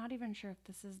 and I'm not even sure if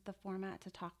this is the format to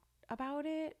talk about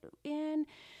it in,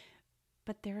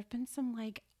 but there have been some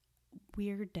like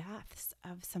weird deaths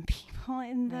of some people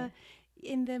in the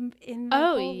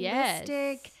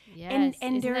holistic. Yes. And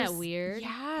isn't that weird?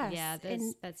 Yes. Yeah,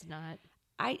 that's not.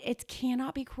 It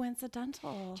cannot be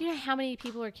coincidental. Do you know how many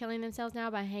people are killing themselves now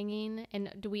by hanging?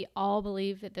 And do we all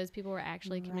believe that those people were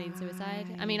actually committing suicide?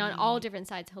 I mean, on all different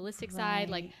sides, holistic side,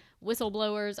 like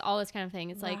whistleblowers, all this kind of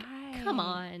thing. It's like, come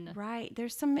on. Right.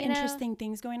 There's some interesting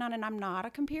things going on, and I'm not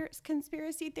a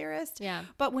conspiracy theorist. Yeah.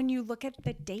 But when you look at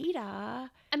the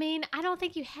data, I mean, I don't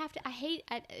think you have to.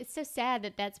 It's so sad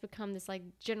that that's become this like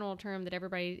general term that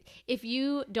everybody, if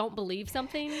you don't believe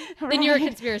something, then you're a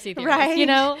conspiracy theorist. Right. You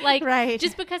know, like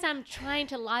just because I'm trying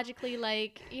to logically,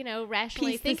 like, you know,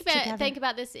 rationally think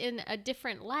about this in a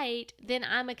different light, then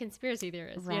I'm a conspiracy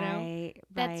theorist. Right. You know,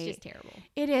 that's just terrible.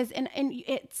 It is, and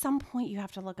at some point you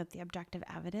have to look at the objective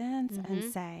evidence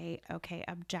and say, okay,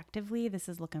 objectively, this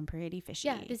is looking pretty fishy.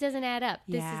 Yeah, this doesn't add up.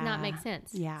 This does not make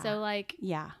sense. Yeah. So like,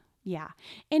 yeah.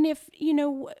 And if, you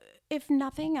know, if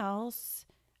nothing else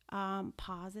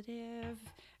positive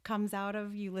comes out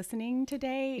of you listening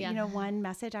today, you know, one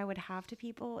message I would have to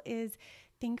people is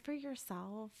think for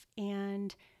yourself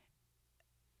and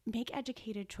make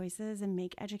educated choices and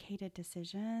make educated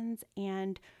decisions,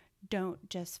 and don't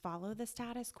just follow the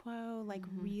status quo. Like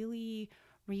really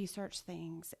research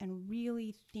things and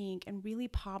really think and really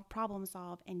problem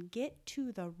solve and get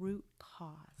to the root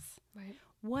cause. Right.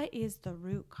 What is the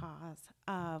root cause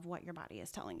of what your body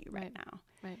is telling you right now?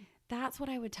 Right. That's what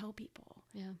I would tell people.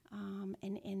 Yeah.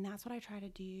 And that's what I try to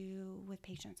do with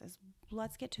patients is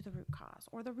let's get to the root cause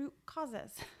or the root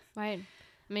causes. Right.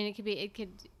 I mean, it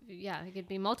could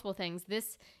be multiple things.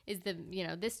 This is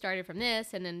this started from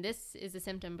this, and then this is a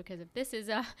symptom because if this is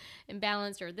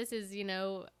imbalanced, or this is,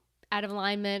 out of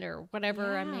alignment or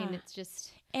whatever. Yeah. I mean, it's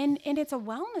just. And it's a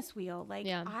wellness wheel. Like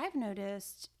I've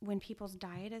noticed when people's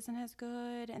diet isn't as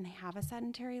good and they have a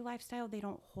sedentary lifestyle, they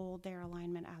don't hold their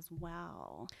alignment as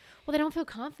well. Well, they don't feel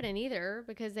confident either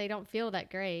because they don't feel that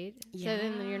great. Yeah. So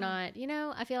then you're not,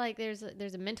 I feel like there's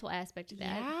a mental aspect to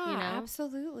that. Yeah,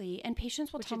 absolutely. And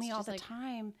patients will tell me all the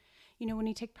time, when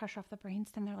you take pressure off the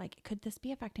brainstem, they're like, could this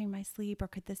be affecting my sleep or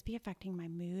could this be affecting my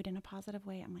mood in a positive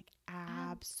way? I'm like,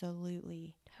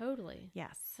 absolutely. Totally.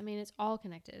 Yes. I mean, it's all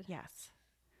connected. Yes.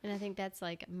 And I think that's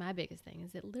like my biggest thing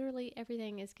is that literally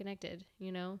everything is connected.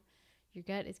 Your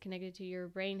gut is connected to your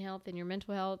brain health and your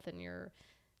mental health, and your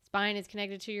spine is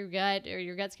connected to your gut, or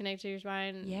your gut's connected to your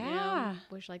spine. Yeah.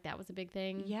 Wish like that was a big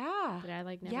thing. Yeah. That I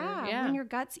like never. Yeah. When your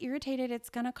gut's irritated, it's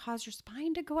going to cause your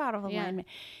spine to go out of alignment.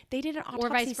 They did an autopsy or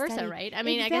vice versa, study. Right? I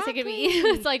mean, exactly. I guess it could be,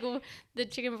 it's like the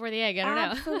chicken before the egg. I don't know.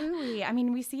 Absolutely. I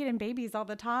mean, we see it in babies all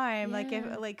the time.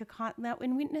 Yeah.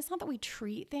 It's not that we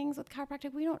treat things with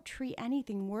chiropractic. We don't treat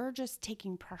anything. We're just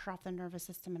taking pressure off the nervous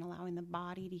system and allowing the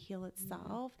body to heal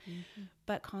itself. Mm-hmm.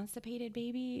 But constipated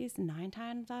babies, 9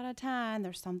 times out of 10,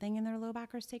 there's something something in their low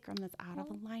back or sacrum that's out of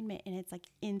alignment, and it's like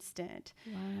instant.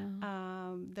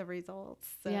 Wow. The results.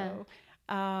 So,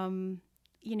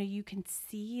 you can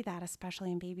see that,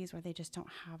 especially in babies where they just don't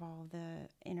have all the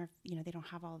they don't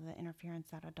have all the interference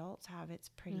that adults have. It's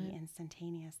pretty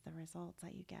instantaneous, the results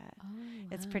that you get. Oh, wow.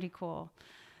 It's pretty cool.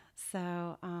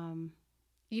 So,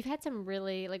 you've had some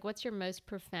really, like, what's your most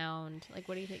profound, like,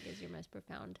 what do you think is your most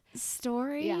profound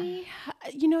story? Yeah.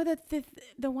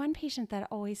 The one patient that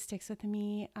always sticks with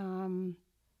me,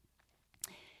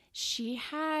 she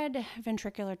had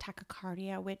ventricular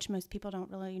tachycardia, which most people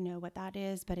don't really know what that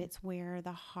is, but it's where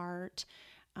the heart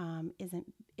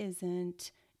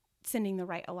isn't sending the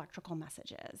right electrical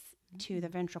messages to the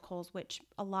ventricles, which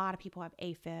a lot of people have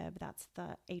AFib. That's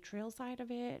the atrial side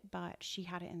of it, but she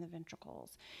had it in the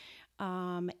ventricles.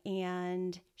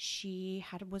 And she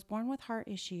was born with heart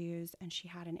issues, and she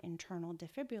had an internal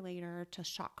defibrillator to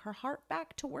shock her heart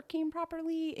back to working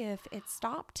properly if it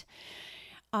stopped.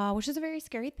 Which is a very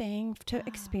scary thing to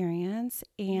experience.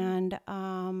 And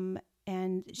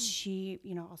she,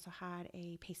 also had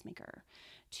a pacemaker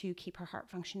to keep her heart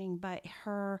functioning, but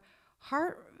her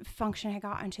heart function had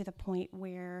gotten to the point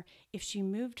where if she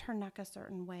moved her neck a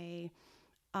certain way,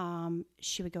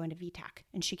 she would go into VTAC,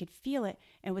 and she could feel it,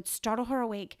 and it would startle her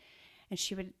awake, and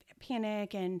she would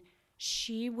panic, and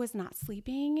she was not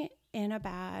sleeping in a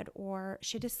bed, or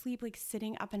she had to sleep like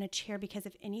sitting up in a chair, because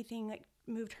if anything like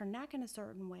moved her neck in a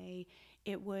certain way,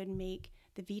 it would make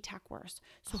the VTAC worse.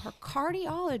 So her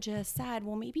cardiologist said,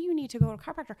 well, maybe you need to go to a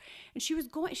chiropractor. And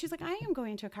she's like, I am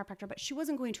going to a chiropractor, but she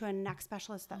wasn't going to a neck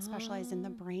specialist that specialized in the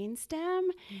brain stem.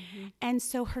 And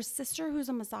so her sister, who's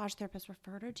a massage therapist,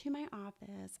 referred her to my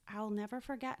office. I'll never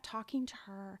forget talking to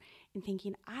her and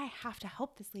thinking, I have to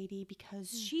help this lady,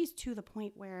 because she's to the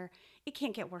point where it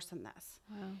can't get worse than this.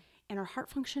 Wow. And her heart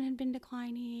function had been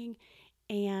declining.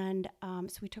 And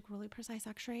so we took really precise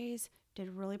x-rays, did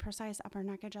really precise upper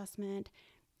neck adjustment.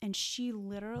 And she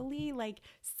literally like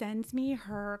sends me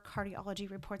her cardiology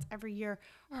reports every year,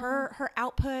 her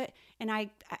output. And I'm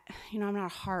not a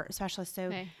heart specialist, so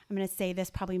I'm going to say this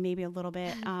probably maybe a little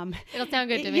bit. It'll sound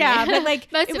good to me. Yeah, but like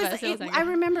I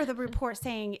remember the report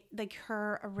saying like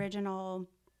her original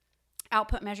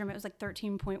output measurement was like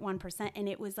 13.1%. And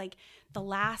it was like the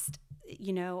last,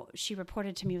 she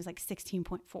reported to me was like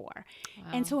 16.4. Wow.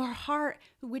 And so her heart,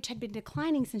 which had been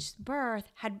declining since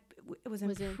birth, was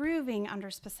improving under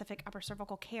specific upper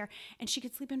cervical care. And she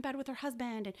could sleep in bed with her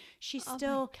husband. And she's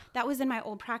still, that was in my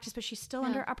old practice, but she's still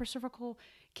under upper cervical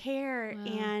care. Wow.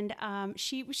 And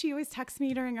she always texts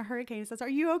me during a hurricane and says, are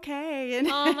you okay? And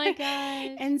oh my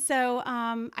gosh. And so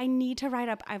I need to write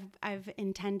up, I've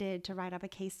intended to write up a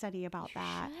case study about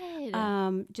that.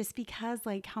 Just because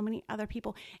like how many other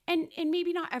people, and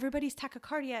maybe not everybody's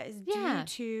tachycardia is due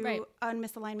to a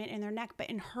misalignment in their neck,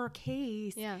 but in her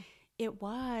case, it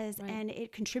was, and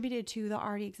it contributed to the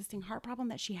already existing heart problem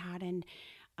that she had, and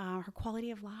her quality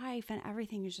of life and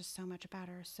everything is just so much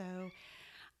better. So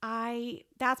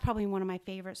that's probably one of my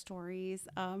favorite stories,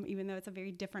 even though it's a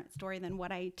very different story than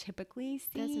what I typically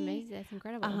see. That's amazing. That's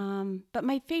incredible. But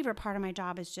my favorite part of my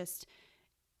job is just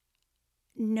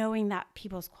knowing that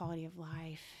people's quality of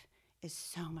life is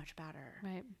so much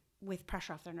better with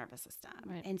pressure off their nervous system,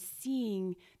 and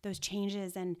seeing those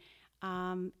changes. And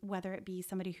whether it be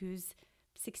somebody who's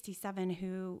 67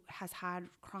 who has had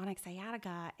chronic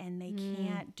sciatica and they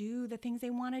can't do the things they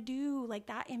want to do, like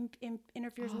that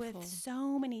interferes with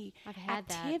so many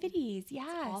activities. Yes.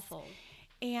 It's awful.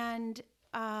 And,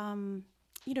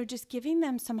 just giving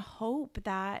them some hope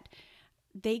that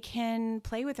they can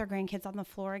play with their grandkids on the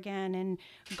floor again and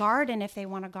garden if they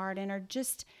want to garden, or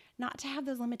just not to have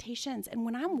those limitations. And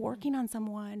when I'm working on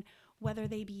someone, whether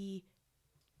they be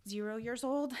 0 years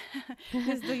old,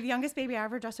 because the youngest baby I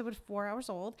ever adjusted was 4 hours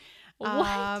old.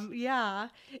 What? Yeah.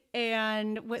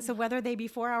 And so whether they be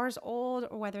 4 hours old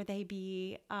or whether they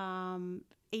be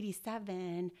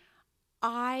 87,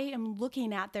 I am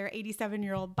looking at their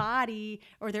 87-year-old body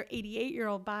or their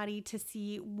 88-year-old body to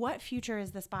see what future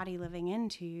is this body living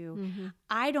into. Mm-hmm.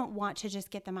 I don't want to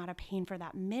just get them out of pain for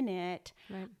that minute.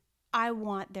 Right. I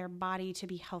want their body to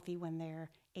be healthy when they're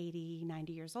 80,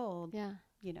 90 years old. Yeah.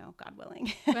 God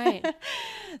willing. Right.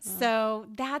 So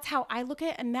that's how I look at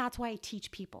it. And that's why I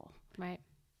teach people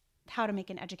how to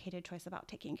make an educated choice about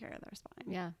taking care of their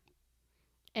spine. Yeah.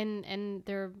 And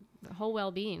their whole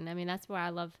well-being. I mean, that's why I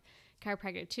love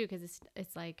chiropractic too, because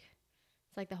it's like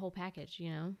the whole package,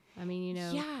 I mean,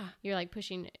 you're like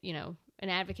pushing, an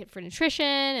advocate for nutrition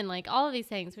and like all of these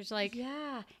things, which like,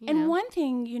 and one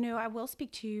thing, I will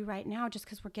speak to right now, just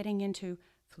because we're getting into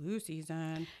flu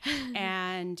season,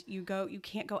 and you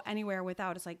can't go anywhere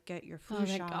without, it's like, get your flu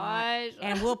shot, gosh.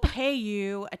 and we'll pay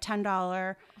you a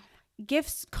 $10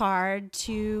 gift card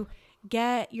to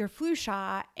get your flu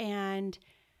shot. And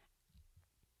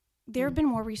there have been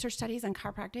more research studies on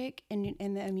chiropractic and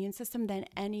in the immune system than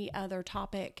any other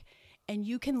topic. And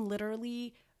you can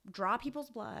literally draw people's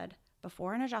blood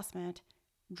before an adjustment,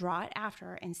 draw it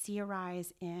after, and see a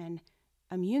rise in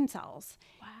immune cells.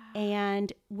 Wow.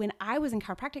 And when I was in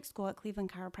chiropractic school at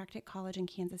Cleveland Chiropractic College in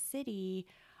Kansas City,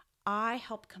 I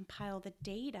helped compile the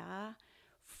data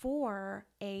for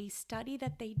a study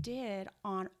that they did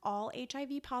on all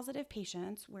HIV positive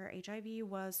patients, where HIV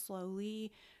was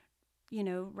slowly,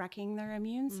 wrecking their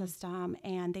immune system.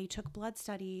 And they took blood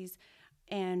studies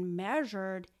and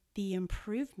measured the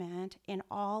improvement in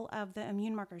all of the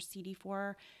immune markers,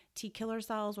 CD4 T killer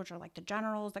cells, which are like the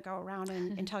generals that go around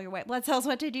and tell your white blood cells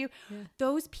what to do. Yeah.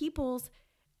 Those people's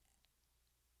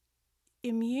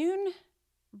immune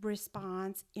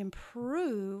response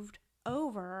improved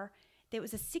over. It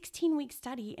was a 16-week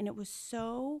study, and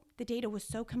the data was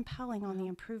so compelling on the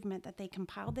improvement that they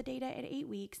compiled the data at 8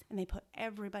 weeks, and they put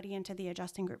everybody into the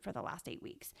adjusting group for the last 8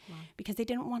 weeks because they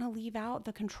didn't want to leave out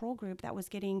the control group that was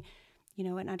getting,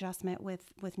 an adjustment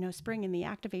with no spring in the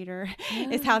activator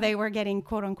is how they were getting,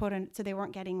 quote unquote. And so they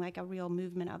weren't getting like a real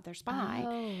movement of their spine.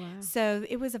 Oh, wow. So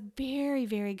it was a very,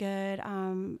 very good,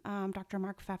 Dr.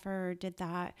 Mark Pfeffer did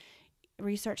that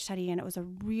research study, and it was a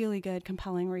really good,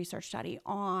 compelling research study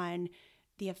on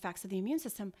the effects of the immune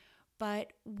system.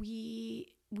 But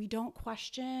we don't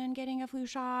question getting a flu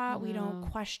shot. No. We don't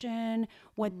question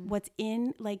what's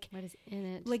in, like, what is in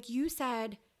it. Like you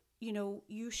said,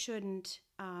 you shouldn't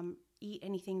eat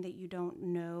anything that you don't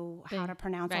know how to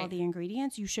pronounce all the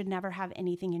ingredients. You should never have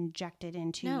anything injected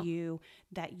into you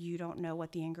that you don't know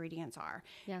what the ingredients are.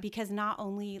 Yeah. Because not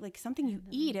only, like, something you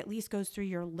eat at least goes through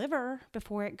your liver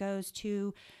before it goes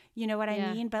to, you know what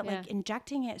I mean? But like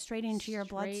injecting it straight into your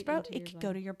bloodstream, it could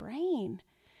go to your brain.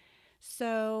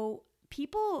 So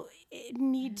people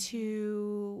need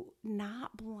to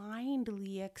not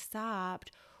blindly accept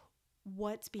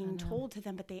what's being told to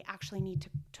them, but they actually need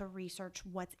to research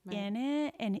what's in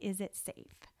it and is it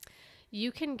safe.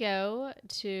 You can go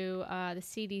to the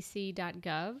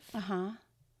cdc.gov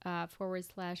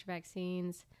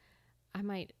 /vaccines. I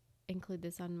might include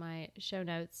this on my show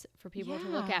notes for people to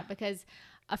look at, because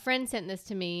a friend sent this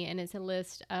to me, and it's a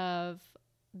list of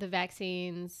the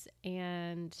vaccines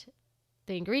and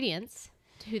the ingredients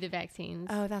to the vaccines.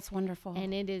 Oh, that's wonderful.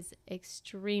 And it is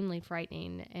extremely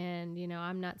frightening. And,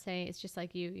 I'm not saying, it's just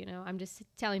like I'm just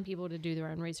telling people to do their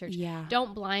own research. Yeah.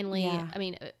 Don't blindly, I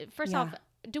mean, first off,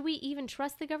 do we even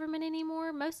trust the government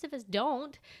anymore? Most of us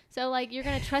don't. So, like, you're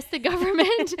going to trust the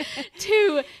government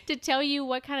to tell you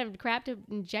what kind of crap to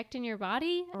inject in your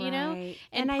body,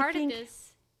 And part of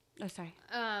this,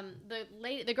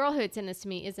 the girl who had sent this to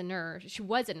me is a nurse. She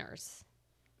was a nurse,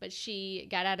 but she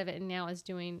got out of it and now is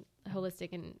doing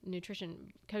holistic and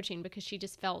nutrition coaching because she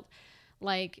just felt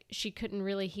like she couldn't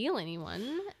really heal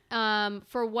anyone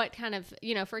for what kind of,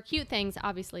 for acute things.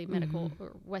 Obviously, medical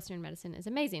or Western medicine is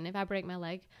amazing. If I break my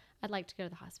leg, I'd like to go to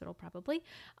the hospital probably.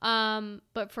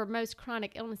 But for most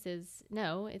chronic illnesses,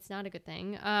 no, it's not a good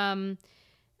thing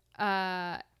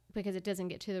because it doesn't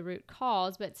get to the root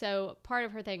cause. But so part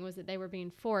of her thing was that they were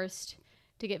being forced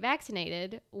to get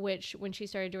vaccinated, which when she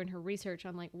started doing her research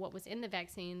on like what was in the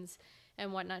vaccines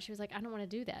and whatnot, she was like, I don't want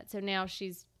to do that. So now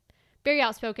she's very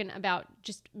outspoken about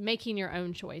just making your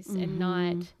own choice and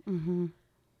not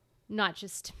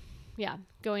just,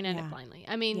 going at it blindly.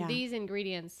 I mean, these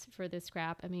ingredients for this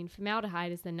crap, I mean,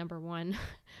 formaldehyde is the number one.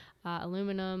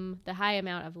 Aluminum, the high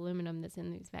amount of aluminum that's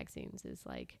in these vaccines is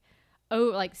like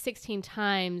 16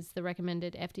 times the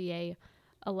recommended FDA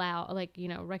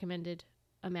recommended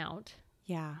amount.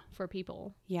 Yeah. For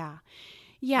people. Yeah.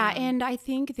 Yeah. And I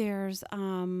think there's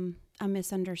a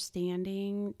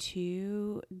misunderstanding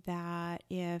too, that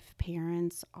if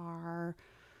parents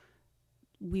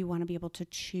we want to be able to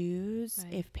choose.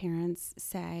 Right. If parents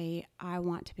say, I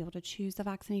want to be able to choose the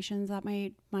vaccinations that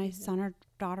my son or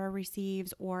daughter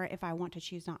receives, or if I want to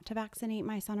choose not to vaccinate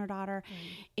my son or daughter,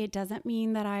 it doesn't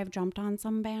mean that I've jumped on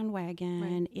some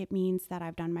bandwagon. Right. It means that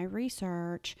I've done my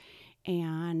research.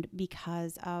 And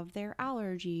because of their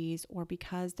allergies or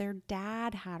because their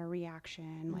dad had a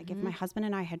reaction, like if my husband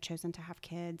and I had chosen to have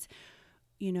kids,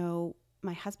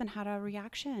 my husband had a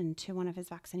reaction to one of his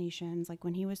vaccinations, like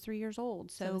when he was 3 years old.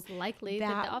 So it's likely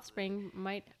that the offspring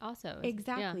might also.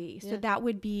 Exactly. Yeah. So that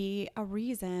would be a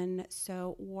reason.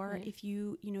 So, or if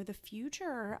the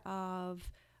future of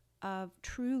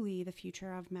truly the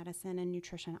future of medicine and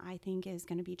nutrition, I think, is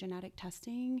going to be genetic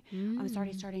testing. It's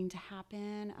already starting to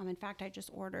happen. In fact, I just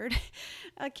ordered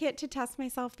a kit to test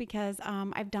myself because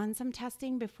I've done some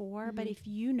testing before, but if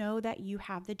you know that you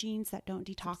have the genes that don't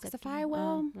detoxify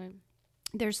well, right.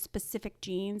 there's specific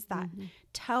genes that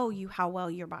tell you how well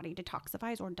your body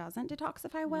detoxifies or doesn't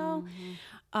detoxify well,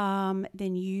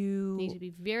 then you need to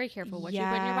be very careful what you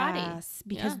put in your body. Yes,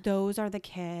 because those are the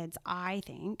kids, I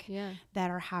think, that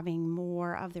are having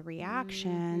more of the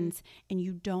reactions, and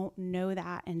you don't know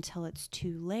that until it's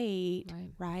too late,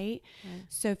 right?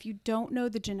 So if you don't know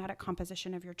the genetic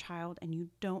composition of your child and you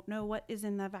don't know what is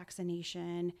in the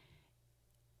vaccination,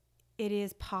 it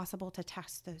is possible to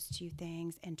test those two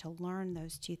things and to learn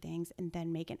those two things and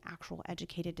then make an actual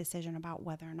educated decision about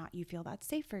whether or not you feel that's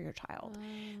safe for your child.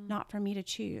 Not for me to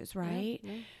choose, right?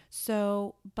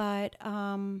 So, but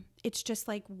it's just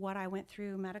like what I went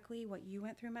through medically, what you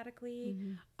went through medically.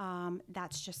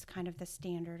 That's just kind of the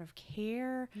standard of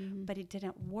care, but it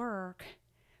didn't work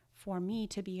for me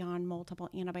to be on multiple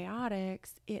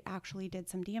antibiotics. It actually did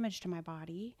some damage to my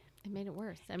body. It made it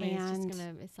worse. I mean,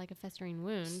 it's like a festering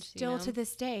wound. Still to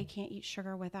this day, can't eat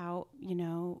sugar without,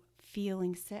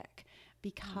 feeling sick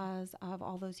because of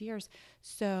all those years.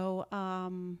 So,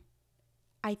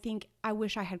 I think I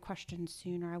wish I had questioned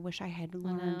sooner. I wish I had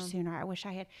learned sooner. I wish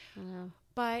I had,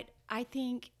 but I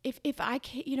think if I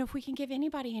can, if we can give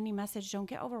anybody any message, don't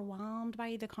get overwhelmed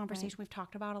by the conversation. We've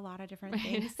talked about a lot of different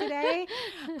things today.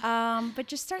 But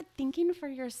just start thinking for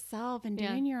yourself and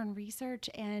doing your own research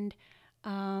and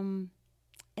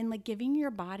like giving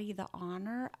your body the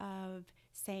honor of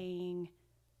saying,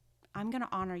 I'm going to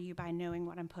honor you by knowing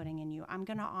what I'm putting in you. I'm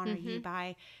going to honor you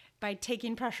by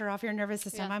taking pressure off your nervous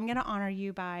system. I'm going to honor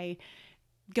you by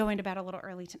going to bed a little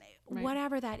early tonight,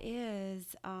 whatever that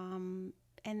is.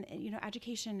 And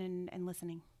education and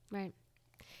listening. Right.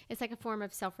 It's like a form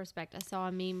of self-respect. I saw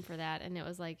a meme for that, and it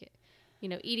was like,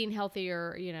 eating healthy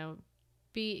or,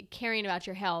 be caring about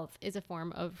your health is a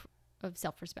form of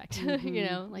self-respect.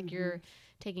 You're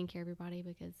taking care of your body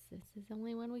because this is the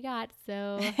only one we got.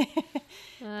 So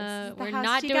we're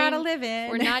not doing gotta live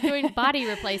in. We're not doing body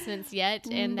replacements yet,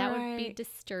 and that would be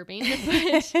disturbing.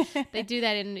 But they do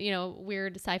that in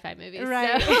weird sci-fi movies.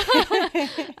 Right. So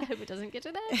I hope it doesn't get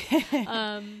to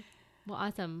that. Well,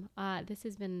 awesome. This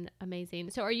has been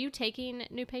amazing. So are you taking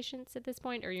new patients at this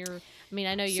point, or I know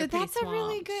you're pretty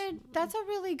swamped. That's a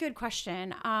really good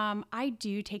question. I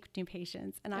do take new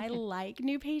patients, and I like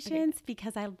new patients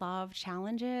because I love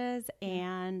challenges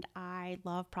and I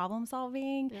love problem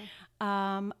solving.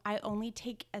 I only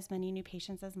take as many new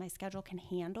patients as my schedule can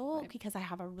handle because I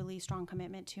have a really strong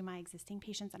commitment to my existing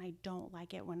patients, and I don't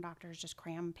like it when doctors just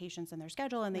cram patients in their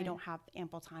schedule and they don't have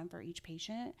ample time for each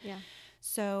patient.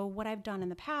 So what I've done in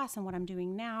the past and what I'm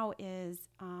doing now is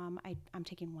I'm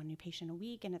taking one new patient a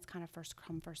week, and it's kind of first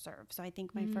come, first serve. So I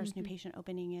think my first new patient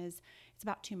opening it's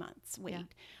about 2 months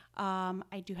wait.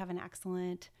 I do have an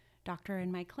excellent doctor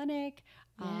in my clinic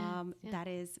that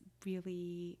is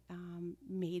really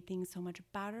made things so much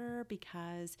better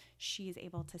because she is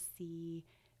able to see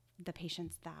the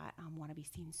patients that want to be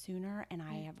seen sooner, and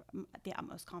I have the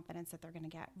utmost confidence that they're going to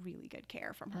get really good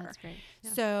care from her. That's great.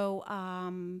 So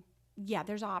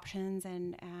there's options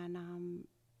and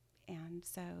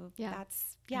so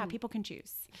that's people can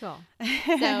choose. Cool.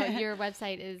 So your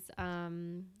website is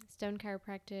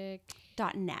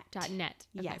stonechiropractic.net.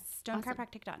 Yes,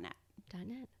 stonechiropractic.net.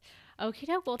 .net.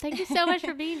 Okay, well, thank you so much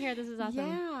for being here. This is awesome.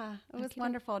 Yeah, it was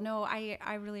wonderful. No,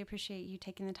 I really appreciate you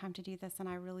taking the time to do this, and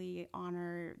I really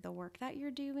honor the work that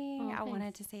you're doing. I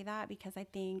wanted to say that because I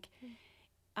think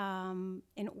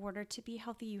in order to be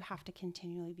healthy, you have to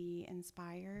continually be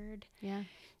inspired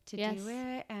to do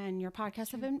it. And your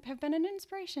podcasts have been an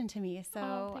inspiration to me.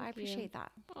 So I appreciate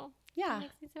that. Oh, that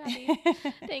makes me so happy.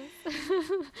 Thanks.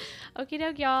 Okie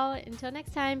doke, y'all. Until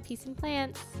next time, peace and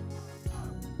plants.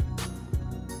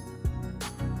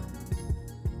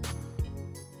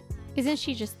 Isn't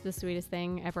she just the sweetest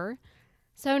thing ever?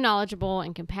 So knowledgeable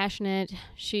and compassionate.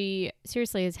 She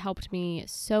seriously has helped me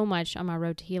so much on my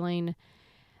road to healing.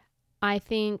 I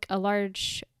think a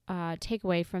large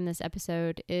takeaway from this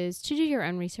episode is to do your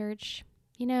own research.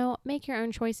 Make your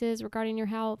own choices regarding your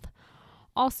health.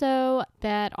 Also,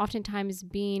 that oftentimes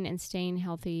being and staying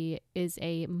healthy is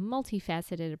a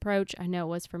multifaceted approach. I know it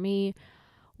was for me.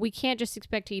 We can't just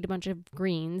expect to eat a bunch of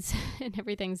greens and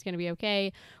everything's going to be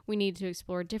okay. We need to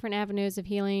explore different avenues of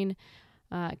healing.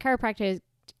 Chiropractic,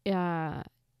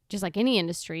 just like any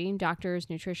industry, doctors,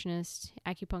 nutritionists,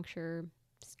 acupuncture,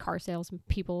 car salesmen,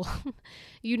 people,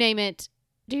 you name it,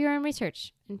 do your own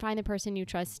research and find the person you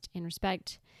trust and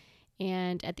respect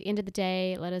And at the end of the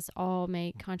day, let us all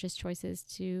make conscious choices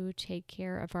to take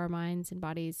care of our minds and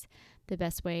bodies the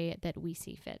best way that we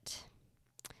see fit.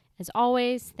 As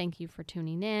always, thank you for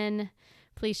tuning in.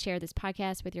 Please share this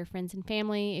podcast with your friends and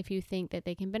family if you think that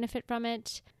they can benefit from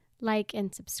it. Like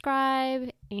and subscribe.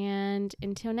 And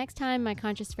until next time, my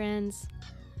conscious friends,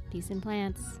 peace and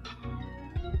plants.